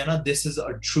ਕਰਮ ਆ ਨਾ, this is a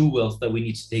true wealth that we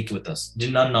need to take with us.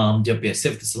 ਜਿੰਨਾ ਨਾਮ ਜਪਿਆ,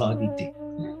 ਸਿਫਤ ਸਲਾਹ ਕੀਤੀ.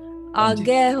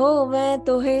 ਆਗੇ ਹੋਵੇ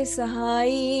ਤੋਹੇ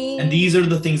ਸਹਾਈ. And these are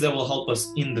the things that will help us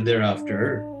in the thereafter.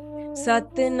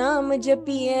 Satnam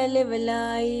ਜਪੀਏ ਲਿਵ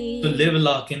ਲਾਈ. So live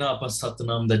ਲਾ ਕੇ ਨਾ ਆਪਾਂ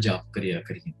ਸਤਨਾਮ ਦਾ ਜਾਪ ਕਰਿਆ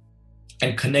ਕਰੀਏ.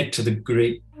 And connect to the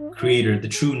great creator,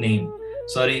 the true name.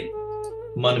 ਸਾਰੇ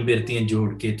ਮਨ ਬਿਰਤੀਆਂ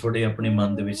ਜੋੜ ਕੇ ਥੋੜੇ ਆਪਣੇ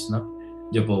ਮਨ ਦੇ ਵਿੱਚ ਨਾ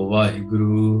ਜਪੋ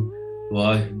ਵਾਹਿਗੁਰੂ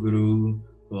ਵਾਹਿਗੁਰੂ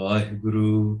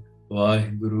ਵਾਹਿਗੁਰੂ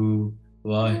ਵਾਹਿਗੁਰੂ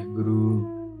ਵਾਹਿਗੁਰੂ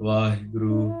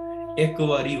ਵਾਹਿਗੁਰੂ. ਇੱਕ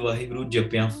ਵਾਰੀ ਵਾਹਿਗੁਰੂ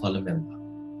ਜਪਿਆਂ ਫਲ ਮਿਲਦਾ.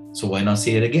 So why not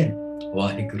say it again?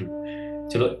 Waheguru.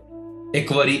 ਚਲੋ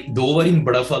ਇੱਕ ਵਾਰੀ ਦੋ ਵਾਰੀ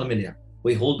ਬੜਾ ਫਲ ਮਿਲਿਆ.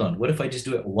 Wait, hold on. What if I just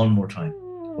do it one more time?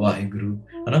 Waheguru.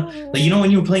 Like,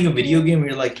 when you're playing a video game,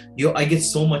 you're like, I get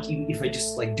so much if I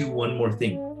just like do one more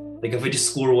thing. Like if I just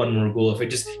score one more goal, if I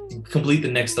just complete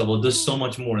the next level, there's so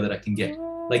much more that I can get.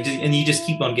 Like, and you just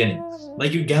keep on getting.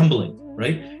 Like you're gambling,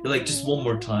 right? You're like, just one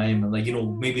more time, and like, you know,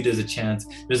 maybe there's a chance,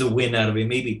 there's a win out of it.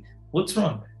 Maybe. What's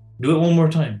wrong? Do it one more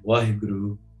time.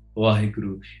 Waheguru,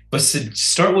 Waheguru. But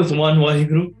start with one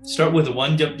Waheguru. Start with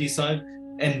one Japji Sahib,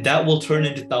 and that will turn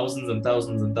into thousands and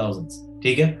thousands and thousands.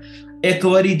 ठीक है? एक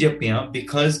बारी जपियां,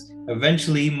 because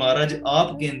eventually महाराज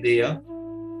आप कहंदे आ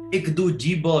एक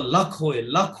दूजी बो लख होए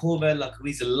लख होवे लख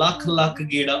भी लख लख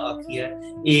गेड़ा आखी है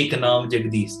एक नाम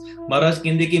जगदीश महाराज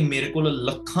कहंदे कि मेरे को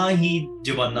लखां ही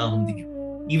जवाना हुंदियां.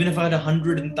 Even if I had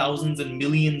 100 and thousands and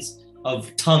millions of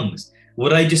tongues,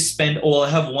 would I just spend, oh, I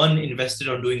have one invested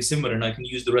on doing Simran and I can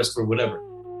use the rest for whatever?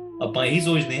 Appa hi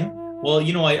sochde hain. Well,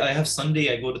 you know, I have Sunday,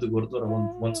 I go to the Gurdwara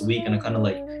once a week, and I kind of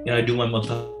like, you know, I do my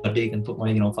matha take and put my,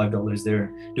 you know, $5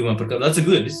 there, do my parka. That's a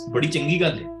good, it's badi changi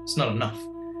gal hai. It's not enough.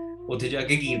 Uthe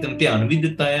jaake kirtan dhyan bhi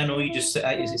ditta hai, no, you just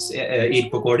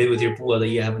ate pakode with your pua that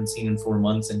you haven't seen in 4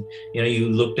 months, and you know, you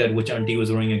looked at which auntie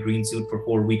was wearing a green suit for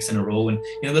 4 weeks in a row, and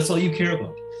you know, that's all you care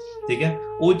about. ठीक है,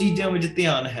 ਉਹ ਚੀਜ਼ਾਂ ਵਿੱਚ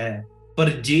ਧਿਆਨ ਹੈ, ਪਰ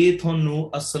ਜੇ ਤੁਹਾਨੂੰ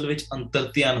ਅਸਲ ਵਿੱਚ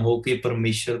ਅੰਤਰ ਧਿਆਨ ਹੋ ਕੇ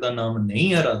ਪਰਮੇਸ਼ਰ ਦਾ ਨਾਮ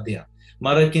ਨਹੀਂ ਆਰਾਧਿਆ,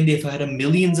 Maharaj ਕਹਿੰਦੇ, if I had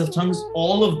millions of tongues,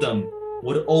 all of them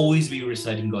would always be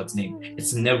reciting God's name.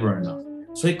 It's never enough.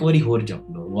 So ਇੱਕ ਵਾਰੀ ਹੋਰ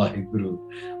ਜਪ ਲਓ, ਵਾਹਿਗੁਰੂ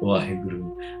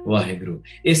ਵਾਹਿਗੁਰੂ ਵਾਹਿਗੁਰੂ.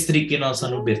 ਇਸ ਤਰੀਕੇ ਨਾਲ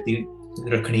ਸਾਨੂੰ ਬਿਰਤੀ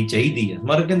ਰੱਖਣੀ ਚਾਹੀਦੀ ਹੈ.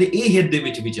 ਮਹਾਰਾਜ ਕਹਿੰਦੇ ਇਹ ਹਿਰਦੇ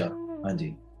ਵਿੱਚ ਵਿਚਾਰੋ.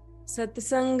 ਹਾਂਜੀ.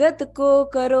 ਸਤਸੰਗਤ ਕੋ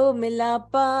ਕਰੋ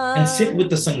ਮਿਲਾਪਾ. And sit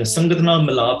with the ਸੰਗਤ, ਸੰਗਤ ਨਾਲ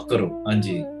ਮਿਲਾਪ ਕਰੋ.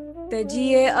 ਹਾਂਜੀ.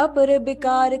 ਤਜੀਏ ਅਪਰ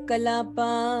ਵਿਕਾਰ ਕਲਾਪਾ.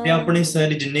 ਤੇ ਆਪਣੇ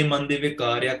ਸਾਰੇ ਜਿੰਨੇ ਮਨ ਦੇ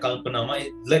ਵਿਕਾਰ ਜਾਂ ਕਲਪਨਾਵਾਂ,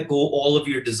 let go all of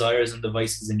your desires and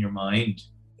devices in your mind.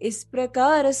 ਇਸ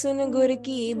ਪ੍ਰਕਾਰ ਸੁਨ ਗੁਰ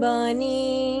ਕੀ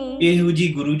ਬਾਣੀ. ਇਹੋ ਜੀ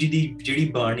ਗੁਰੂ ਜੀ ਦੀ ਜਿਹੜੀ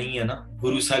ਬਾਣੀ ਹੈ ਨਾ,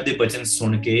 ਗੁਰੂ ਸਾਹਿਬ ਦੇ ਬਚਨ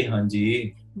ਸੁਣ ਕੇ,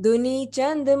 ਹਾਂਜੀ, ਦੁਨੀ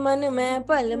ਚੰਦ ਮਨ ਮੈਂ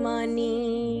ਭਲ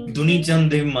ਮਾਨੀ. ਦੁਨੀ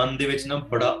ਚੰਦ ਦੇ ਮਨ ਦੇ ਵਿੱਚ ਨਾ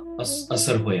ਬੜਾ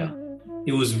ਅਸਰ ਹੋਇਆ.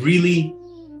 It was really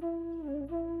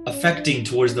affecting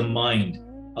towards the mind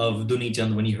of Duni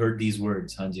Chand when he heard these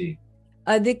words. ਹਾਂਜੀ.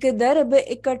 ਅਧਿਕ ਦਰਬ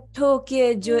ਇਕੱਠੋ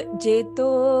ਕੇ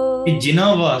ਜੇਤੋ.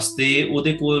 ਜਿਨ੍ਹਾਂ ਵਾਸਤੇ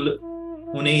ਉਹਦੇ ਕੋਲ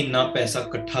ਉਹਨੇ ਇੰਨਾ ਪੈਸਾ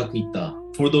ਇਕੱਠਾ ਕੀਤਾ,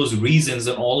 for those reasons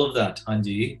and all of that.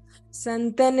 ਹਾਂਜੀ.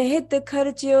 ਸੰਤਨ ਹਿਤ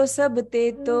ਖਰਚਿਓ ਸਭ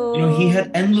ਤੇ ਤੋ. You know, he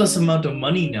had endless amount of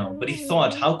money now, but he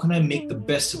thought, how can I make the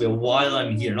best of it while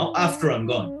I'm here, not after I'm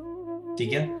gone.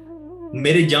 ਠੀਕ ਹੈ,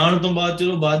 ਮੇਰੇ ਜਾਣ ਤੋਂ ਬਾਅਦ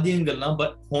ਚਲੋ ਬਾਅਦ ਦੀਆਂ ਗੱਲਾਂ,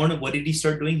 but ਹੁਣ what did he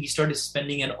start doing? He started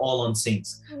spending it all on saints,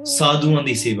 ਸਾਧੂਆਂ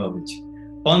ਦੀ ਸੇਵਾ ਵਿੱਚ,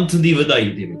 ਪੰਥ ਦੀ ਵਧਾਈ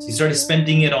ਦੇ ਵਿੱਚ. He started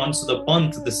spending it on so the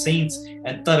Panth, the saints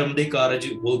and ਧਰਮ ਦੇ ਕਾਰਜ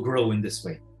will grow in this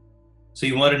way. So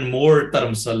he wanted more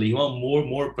dharamsala, he wanted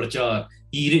more prachar.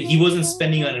 He wasn't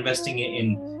spending on investing it in,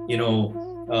 you know,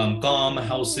 calm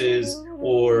houses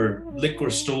or liquor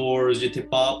stores, jithe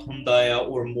paap hunda hai,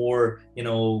 or more, you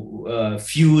know,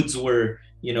 feuds where,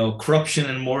 you know,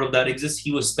 corruption and more of that exists.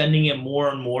 He was spending it more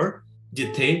and more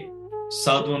jithe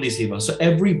sadhuan di seva. So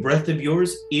every breath of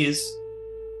yours is,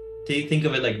 think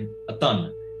of it like a ton.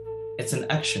 It's an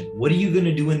action. What are you going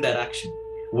to do in that action?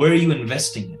 Where are you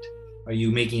investing it? Are you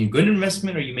making a good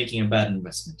investment, or are you making a bad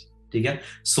investment? ठीक है,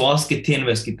 swas किथे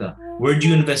invest किता? Where did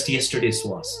you invest yesterday's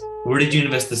swas? Where did you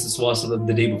invest this swas of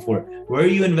the day before? Where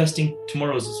are you investing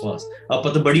tomorrow's swas?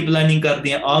 ਆਪਾਂ ਤਾਂ ਬੜੀ planning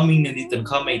ਕਰਦੇ ਆ, ਆ ਮਹੀਨੇ ਦੀ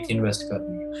ਤਨਖਾਹ ਮੈਂ ਇੱਥੇ ਇਨਵੈਸਟ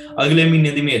ਕਰਨੀ ਹੈ, ਅਗਲੇ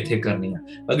ਮਹੀਨੇ ਦੀ ਮੈਂ ਇੱਥੇ ਕਰਨੀ ਹੈ,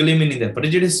 ਅਗਲੇ ਮਹੀਨੇ ਦਾ, ਪਰ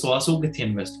ਜਿਹੜੇ ਸਵਾਸ ਉਹ ਕਿੱਥੇ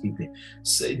ਇਨਵੈਸਟ ਕੀਤੇ?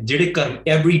 ਜਿਹੜੇ ਕਰ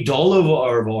every dollar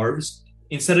of ours,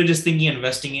 instead of just thinking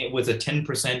investing it with a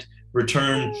 10%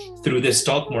 return through this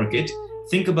stock market,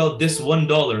 think about this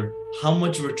 $1, how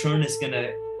much return is going to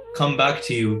come back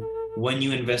to you when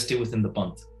you invest it within the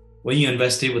panth, when you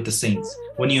invest it with the saints,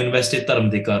 when you invest it dharam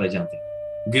de karajan te.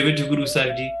 Give it to Guru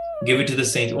Sahib Ji, give it to the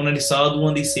saints. ਉਹਨਾਂ ਨੇ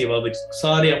ਸਾਧੂਆਂ ਦੀ ਸੇਵਾ ਵਿੱਚ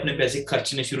ਸਾਰੇ ਆਪਣੇ ਪੈਸੇ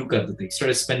ਖਰਚਣੇ ਸ਼ੁਰੂ ਕਰ ਦਿੱਤੇ.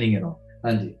 Started spending it all.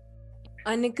 ਹਾਂਜੀ.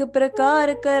 ਅਨੇਕ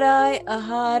ਪ੍ਰਕਾਰ ਕਰਾਏ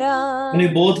ਆਹਾਰਾ. ਉਹਨੇ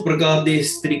ਬਹੁਤ ਪ੍ਰਕਾਰ ਦੇ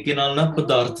ਇਸ ਤਰੀਕੇ ਨਾਲ ਨਾ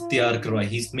ਪਦਾਰਥ ਤਿਆਰ ਕਰਵਾਏ.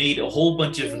 He's made a whole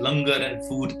bunch of langar and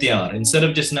food ਤਿਆਰ, instead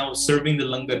of just now serving the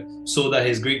langar so that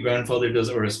his great grandfather does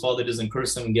or his father doesn't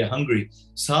curse him and get hungry.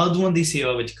 ਸਾਧੂਆਂ ਦੀ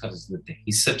ਸੇਵਾ ਵਿੱਚ ਖਰਚ ਦਿੱਤੇ.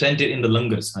 He spent it in the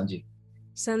langars. ਹਾਂਜੀ.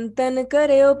 ਸੰਤਨ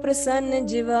ਕਰਿਓ ਪ੍ਰਸੰਨ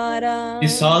ਜਿਵਾਰਾ. ਇਹ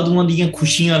ਸਾਧੂਆਂ ਦੀਆਂ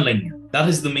ਖੁਸ਼ੀਆਂ ਲਈਆਂ. That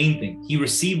is the main thing. He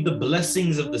received the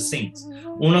blessings of the saints.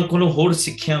 ਉਹਨਾਂ ਕੋਲੋਂ ਹੋਰ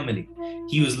ਸਿੱਖਿਆ ਮਿਲੀ.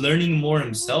 He was learning more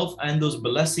himself, and those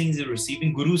blessings he was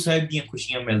receiving, Guru Sahib ਦੀਆਂ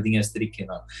ਖੁਸ਼ੀਆਂ ਮਿਲਦੀਆਂ ਇਸ ਤਰੀਕੇ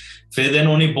ਨਾਲ. ਫਿਰ then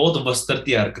ਉਹਨੇ ਬਹੁਤ ਵਸਤਰ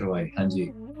ਤਿਆਰ ਕਰਵਾਏ. ਹਾਂਜੀ.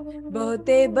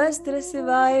 ਬਹੁਤੇ ਵਸਤਰ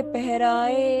ਸਿਵਾਏ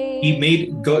ਪਹਿਰਾਏ.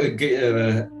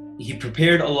 He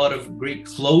prepared a lot of great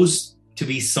clothes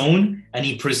to be sewn, and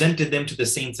he presented them to the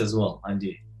saints as well.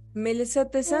 ਹਾਂਜੀ. ਮਿਲ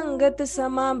ਸਤ ਸੰਗਤ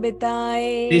ਸਮਾਂ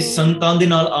ਬਿਤਾਏ. ਤੇ ਸੰਤਾਂ ਦੇ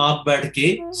ਨਾਲ ਆਪ ਬੈਠ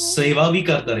ਕੇ ਸੇਵਾ ਵੀ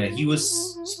ਕਰਦਾ ਰਿਹਾ. He was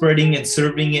spreading and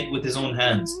serving it with his own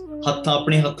hands. ਹੱਥਾਂ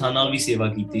ਆਪਣੇ ਹੱਥਾਂ ਨਾਲ ਵੀ ਸੇਵਾ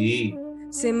ਕੀਤੀ.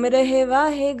 ਸਿਮਰਹਿ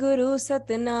ਵਾਹਿਗੁਰੂ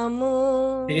ਸਤਨਾਮੋ।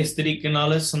 ਤੇ ਇਸ ਤਰੀਕੇ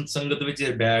ਨਾਲ ਸੰਗਤ ਵਿੱਚ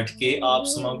ਬੈਠ ਕੇ ਆਪ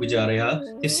ਸਮਾਂ ਗੁਜ਼ਾਰਿਆ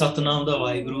ਤੇ ਸਤਨਾਮ ਦਾ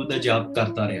ਵਾਹਿਗੁਰੂ ਦਾ ਜਾਪ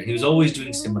ਕਰਦਾ ਰਿਹਾ। He was always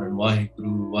doing Simran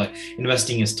Waheguru,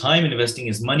 investing his time, investing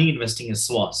his money, investing his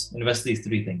ਸਵਾਸ, invest these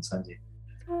three things। ਹਾਂਜੀ।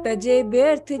 ਤਜੇ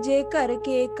ਬਿਅਰਥ ਜੇ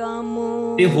ਕਰਕੇ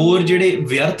ਕਾਮੋ। ਤੇ ਹੋਰ ਜਿਹੜੇ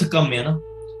ਵਿਅਰਥ ਕੰਮ ਆ ਨਾ,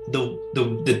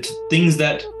 the things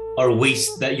that are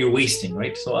waste, that you're wasting,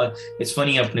 right? So it's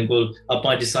funny, ਆਪਣੇ ਕੋਲ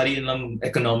ਆਪਾਂ ਅੱਜ ਸਾਰੀ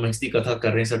ਇਕਨੋਮਿਕਸ ਦੀ ਕਥਾ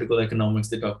ਕਰ ਰਹੇ, ਸਾਡੇ ਕੋਲ ਇਕਨੋਮਿਕਸ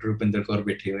ਦੇ ਡਾਕਟਰ ਰੁਪਿੰਦਰ ਕੌਰ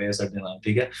ਬੈਠੇ ਹੋਏ ਆ ਸਾਡੇ ਨਾਲ,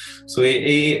 ਠੀਕ ਹੈ। ਸੋ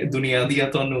ਇਹ ਦੁਨੀਆ ਦੀਆਂ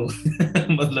ਤੁਹਾਨੂੰ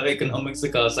ਮਤਲਬ ਇਕਨੋਮਿਕਸ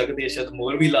ਸਿਖਾ ਸਕਦੇ ਆ, ਸ਼ਾਇਦ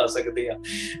ਮੋਰ ਵੀ ਲਾ ਸਕਦੇ ਆ।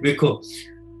 ਵੇਖੋ,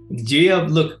 ਜੇ ਆਪ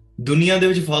ਲੋਕ ਦੁਨੀਆ ਦੇ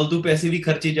ਵਿੱਚ ਫालतू ਪੈਸੇ ਵੀ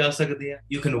ਖਰਚੇ ਜਾ ਸਕਦੇ ਆ।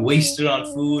 You can waste it on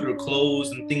food or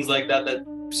clothes and things like that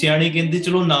ਸਿਆਣੇ ਕਹਿੰਦੇ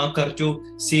ਚਲੋ ਨਾ ਖਰਚੋ,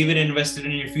 save it, invest it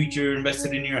in your future, invest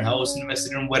it in your house, invest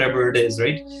it in whatever it is,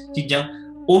 right? ਚੀਜ਼ਾਂ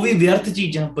ਉਹ ਵੀ ਵਿਅਰਥ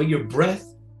ਚੀਜ਼ਾਂ, but your breath,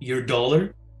 your dollar,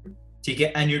 ਠੀਕ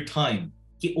ਹੈ, and your time,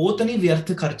 ਕਿ ਉਹ ਤਾਂ ਨਹੀਂ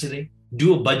ਵਿਅਰਥ ਖਰਚਦੇ।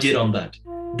 Do a budget on that.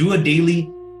 Do a daily,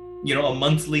 a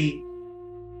monthly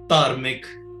dharmic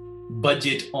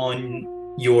budget on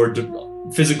your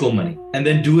physical money,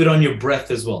 and then do it on your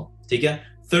breath as well, ਠੀਕ ਹੈ।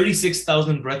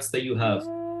 36,000 breaths that you have,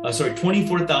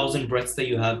 24,000 breaths that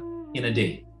you have in a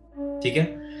day, ਠੀਕ ਹੈ।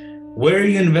 Where are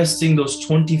you investing those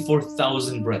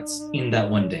 24,000 breaths in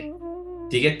that one day?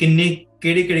 ਠੀਕ ਹੈ,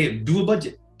 ਕਿਹੜੇ do a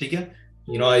budget, ਠੀਕ ਹੈ।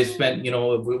 I spent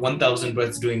 1,000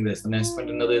 breaths doing this, and I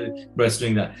spent another breaths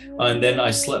doing that, and then I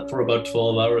slept for about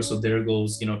 12 hours, so there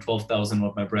goes 12,000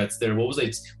 of my breaths there. What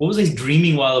was I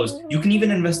dreaming while I was? You can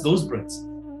even invest those breaths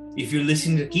if you're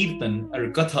listening to kirtan or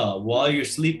katha while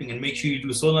you're sleeping, and make sure you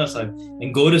do Sohna Sahib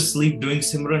and go to sleep doing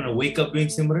Simran or wake up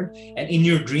doing Simran, and in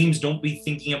your dreams don't be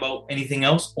thinking about anything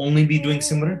else, only be doing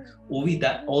Simran.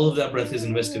 All of that breath is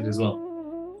invested as well.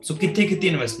 So kitte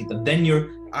invest ਕੀਤਾ, then your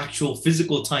actual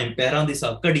physical time, ਪੈਰਾਂ ਦੇ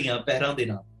ਸਾਹ, ਘੜੀਆਂ ਪੈਰਾਂ ਦੇ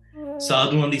ਨਾਲ,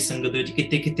 ਸਾਧੂਆਂ ਦੀ ਸੰਗਤ ਵਿੱਚ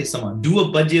ਕਿਤੇ ਸਮਾਂ। Do a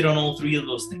budget on all three of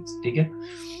those things, ਠੀਕ ਹੈ।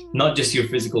 Not just your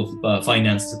physical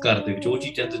finance, ਘਰ ਦੇ ਵਿੱਚ ਉਹ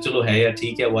ਚੀਜ਼ਾਂ ਤਾਂ ਚਲੋ ਹੈ ਆ,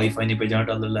 ਠੀਕ ਹੈ, ਵਾਈਫਾਈ ਨੇ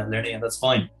 $50 ਲੈ ਲੈਣੇ ਆ, that's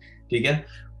fine, ਠੀਕ ਹੈ।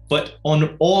 But on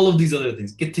all of these other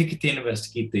things, ਕਿੱਥੇ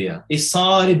ਇਨਵੈਸਟ ਕੀਤੇ ਆ, ਇਹ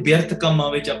ਸਾਰੇ ਵਿਅਰਥ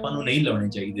ਕੰਮਾਂ ਵਿੱਚ ਆਪਾਂ ਨੂੰ ਨਹੀਂ ਲਾਉਣੇ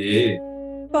ਚਾਹੀਦੇ।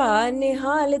 ਭਾ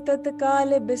ਨਿਹਾਲ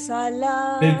ਤਤਕਾਲ ਬਿਸਾਲਾ।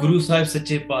 ਫਿਰ ਗੁਰੂ ਸਾਹਿਬ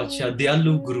ਸੱਚੇ ਪਾਤਸ਼ਾਹ,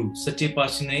 ਦਿਆਲੂ ਗੁਰੂ ਸੱਚੇ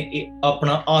ਪਾਤਸ਼ਾਹ ਨੇ ਇਹ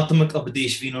ਆਪਣਾ ਆਤਮਿਕ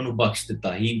ਉਪਦੇਸ਼ ਵੀ ਇਹਨਾਂ ਨੂੰ ਬਖਸ਼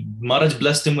ਦਿੱਤਾ। ਹੀ ਮਹਾਰਾਜ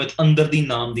blessed him with ਅੰਦਰ ਦੀ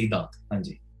ਨਾਮ ਦੀ ਦਾਤ।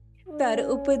 ਹਾਂਜੀ। ਧਰ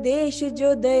ਉਪਦੇਸ਼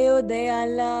ਜੋ ਦਇਓ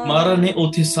ਦਇਆਲਾ। ਮਹਾਰਾਜ ਨੇ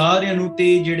ਉੱਥੇ ਸਾਰਿਆਂ ਨੂੰ ਤੇ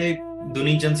ਜਿਹੜੇ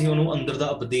ਦੁਨੀ ਚੰਦ ਸੀ ਉਹਨੂੰ ਅੰਦਰ ਦਾ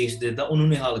ਉਪਦੇਸ਼ ਦਿੱਤਾ, ਉਹਨੂੰ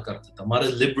ਨਿਹਾਲ ਕਰ ਦਿੱਤਾ।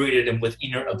 ਮਹਾਰਾਜ liberated him with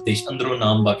inner ਉਪਦੇਸ਼, ਅੰਦਰੋਂ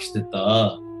ਨਾਮ ਬਖਸ਼ ਦਿੱਤਾ।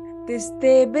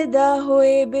 ਤਿਸਤੇ ਬਿਦਾ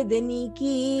ਹੋਏ ਬਿਦਨੀ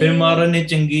ਕੀ। ਫਿਰ ਮਹਾਰਾਜ ਨੇ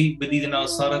ਚੰਗੀ ਵਿਧੀ ਦੇ ਨਾਲ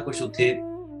ਸਾਰਾ ਕੁਝ ਉੱਥੇ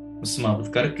ਸਮਾਪਤ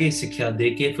ਕਰਕੇ ਸਿੱਖਿਆ ਦੇ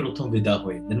ਕੇ ਫਿਰ ਉੱਥੋਂ ਵਿਦਾ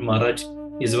ਹੋਏ। Then Maharaj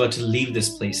is about to leave this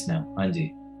place now. ਹਾਂਜੀ।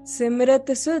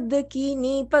 ਸਿਮਰਤ ਸੁਧ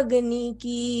ਕੀਨੀ ਭਗਨੀ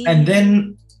ਕੀ। And then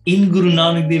in Guru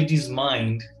Nanak Dev Ji's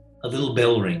mind, a little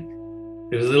bell rang.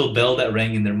 There was a little bell that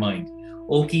rang in their mind.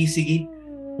 ਉਹ ਕੀ ਸੀਗੀ?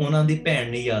 ਉਹਨਾਂ ਦੀ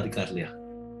ਭੈਣ ਨੇ ਯਾਦ ਕਰ ਲਿਆ।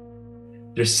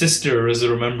 Their sister is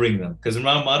remembering them, because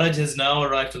Maharaj has now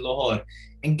arrived to Lahore.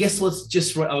 And guess what's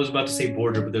just right? I was about to say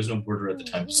border, but there's no border at the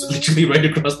time. So literally right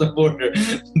across the border,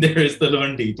 there is the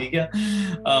Lundi.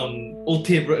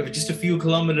 Just a few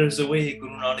kilometers away,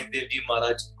 Guru Nanak Dev Ji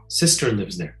Maharaj's sister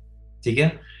lives there.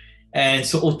 And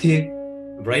so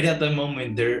right at that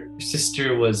moment, their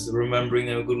sister was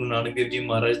remembering Guru Nanak Dev Ji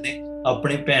Maharaj ne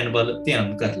apne ਭੈਣ ਵੱਲ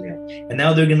ਧਿਆਨ ਕਰ ਲਿਆ. And now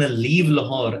they're going to leave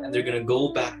Lahore and they're going to go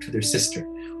back to their sister.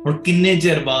 ਹੁਣ ਕਿੰਨੇ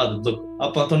ਚਿਰ ਬਾਅਦ, look,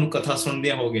 ਆਪਾਂ ਤੁਹਾਨੂੰ ਕਥਾ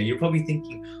ਸੁਣਦਿਆਂ ਹੋ ਗਏ, you're probably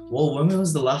thinking, whoa, when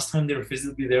was the last time they were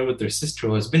physically there with their sister?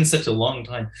 It's been such a long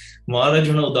time. ਮਹਾਰਾਜ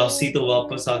ਹੁਣ ਉਦਾਸੀ ਤੋਂ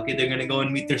ਵਾਪਸ ਆ ਕੇ they're going to go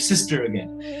and meet their sister again.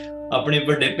 ਆਪਣੇ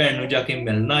ਵੱਡੇ ਭੈਣ ਨੂੰ ਜਾ ਕੇ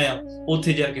ਮਿਲਣਾ ਆ,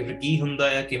 ਉੱਥੇ ਜਾ ਕੇ ਫਿਰ ਕੀ ਹੁੰਦਾ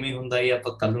ਆ, ਕਿਵੇਂ ਹੁੰਦਾ ਆ,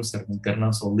 ਆਪਾਂ ਕੱਲ ਨੂੰ ਸਰਵਨ ਕਰਨਾ।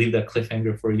 So I'll leave that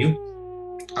cliffhanger for you.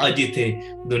 ਅੱਜ ਇੱਥੇ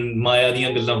ਮਾਇਆ ਦੀਆਂ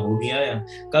ਗੱਲਾਂ ਹੋ ਗਈਆਂ ਆ,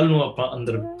 ਕੱਲ ਨੂੰ ਆਪਾਂ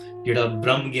ਅੰਦਰ ਜਿਹੜਾ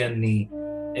ਬ੍ਰਹਮ ਗਿਆਨੀ,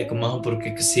 ਇੱਕ ਮਹਾਂਪੁਰਖ,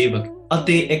 ਇੱਕ ਸੇਵਕ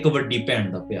ਅਤੇ ਇੱਕ ਵੱਡੀ ਭੈਣ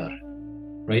ਦਾ ਪਿਆਰ,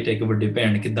 ਰਾਈਟ, ਇੱਕ ਵੱਡੇ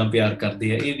ਭੈਣ ਕਿੱਦਾਂ ਪਿਆਰ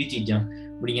ਕਰਦੇ ਆ, ਇਹ ਵੀ ਚੀਜ਼ਾਂ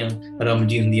ਬੜੀਆਂ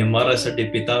ਰਮਜੀ ਹੁੰਦੀਆਂ। ਮਹਾਰਾਜ ਸਾਡੇ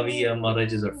ਪਿਤਾ ਵੀ ਆ,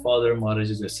 ਮਹਾਰਾਜ is our father,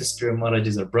 Maharaj is our sister, Maharaj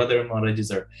is our brother, Maharaj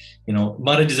is our,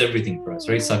 Maharaj is everything for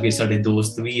us, right? ਸਾਕੇ ਸਾਡੇ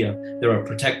ਦੋਸਤ ਵੀ ਆ, they're our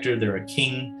protector, they're our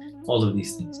king, all of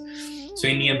these things. So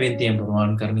ਇੰਨੀਆਂ ਬੇਨਤੀਆਂ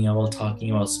ਪ੍ਰਵਾਨ ਕਰਨੀਆਂ, while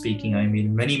talking, while speaking, I made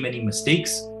many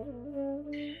mistakes.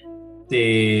 ਤੇ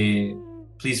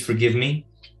please forgive me.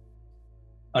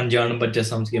 ਅਣਜਾਣ ਬੱਚਾ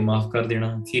ਸਮਝ ਕੇ ਮਾਫ ਕਰ ਦੇਣਾ।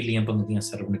 ਅਖੀਰਲੀਆਂ ਪੰਕਤੀਆਂ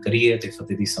ਸਰਵਣ ਕਰੀਏ ਤੇ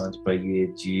ਫਤਿਹ ਦੀ ਸਾਂਝ ਪਾਈਏ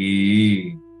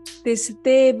ਜੀ। ਤਿਸ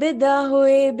ਤੇ ਬਿਦਾ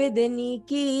ਹੋਏ ਬਿਦਨੀ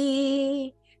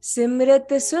ਕੀ,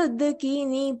 ਸਿਮਰਤ ਸੁਧ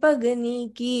ਕੀਨੀ ਭਗਨੀ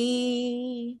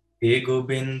ਕੀ। हे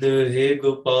गोबिंद, हे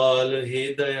गोपाल, हे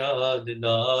दयाल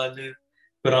लाल,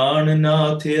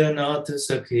 प्राणनाथ अनाथ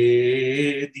सखे,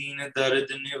 दीन दर्द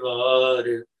निवार,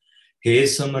 हे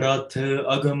समरथ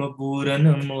अगम पूरन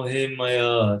मोहे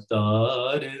माया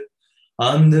तार,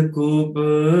 ਅੰਧਕੂਪ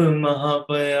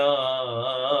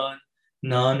ਮਹਾਪਿਆਨ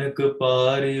ਨਾਨਕ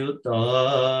ਪਾਰ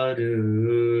ਉਤਾਰ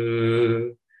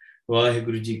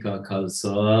ਵਾਹਿਗੁਰੂ ਜੀ ਕਾ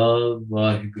ਖਾਲਸਾ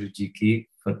ਵਾਹਿਗੁਰੂ ਜੀ ਕੀ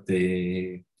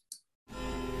ਫਤਿਹ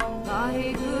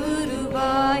ਵਾਹਿਗੁਰੂ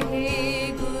ਵਾਹਿਗੁਰੂ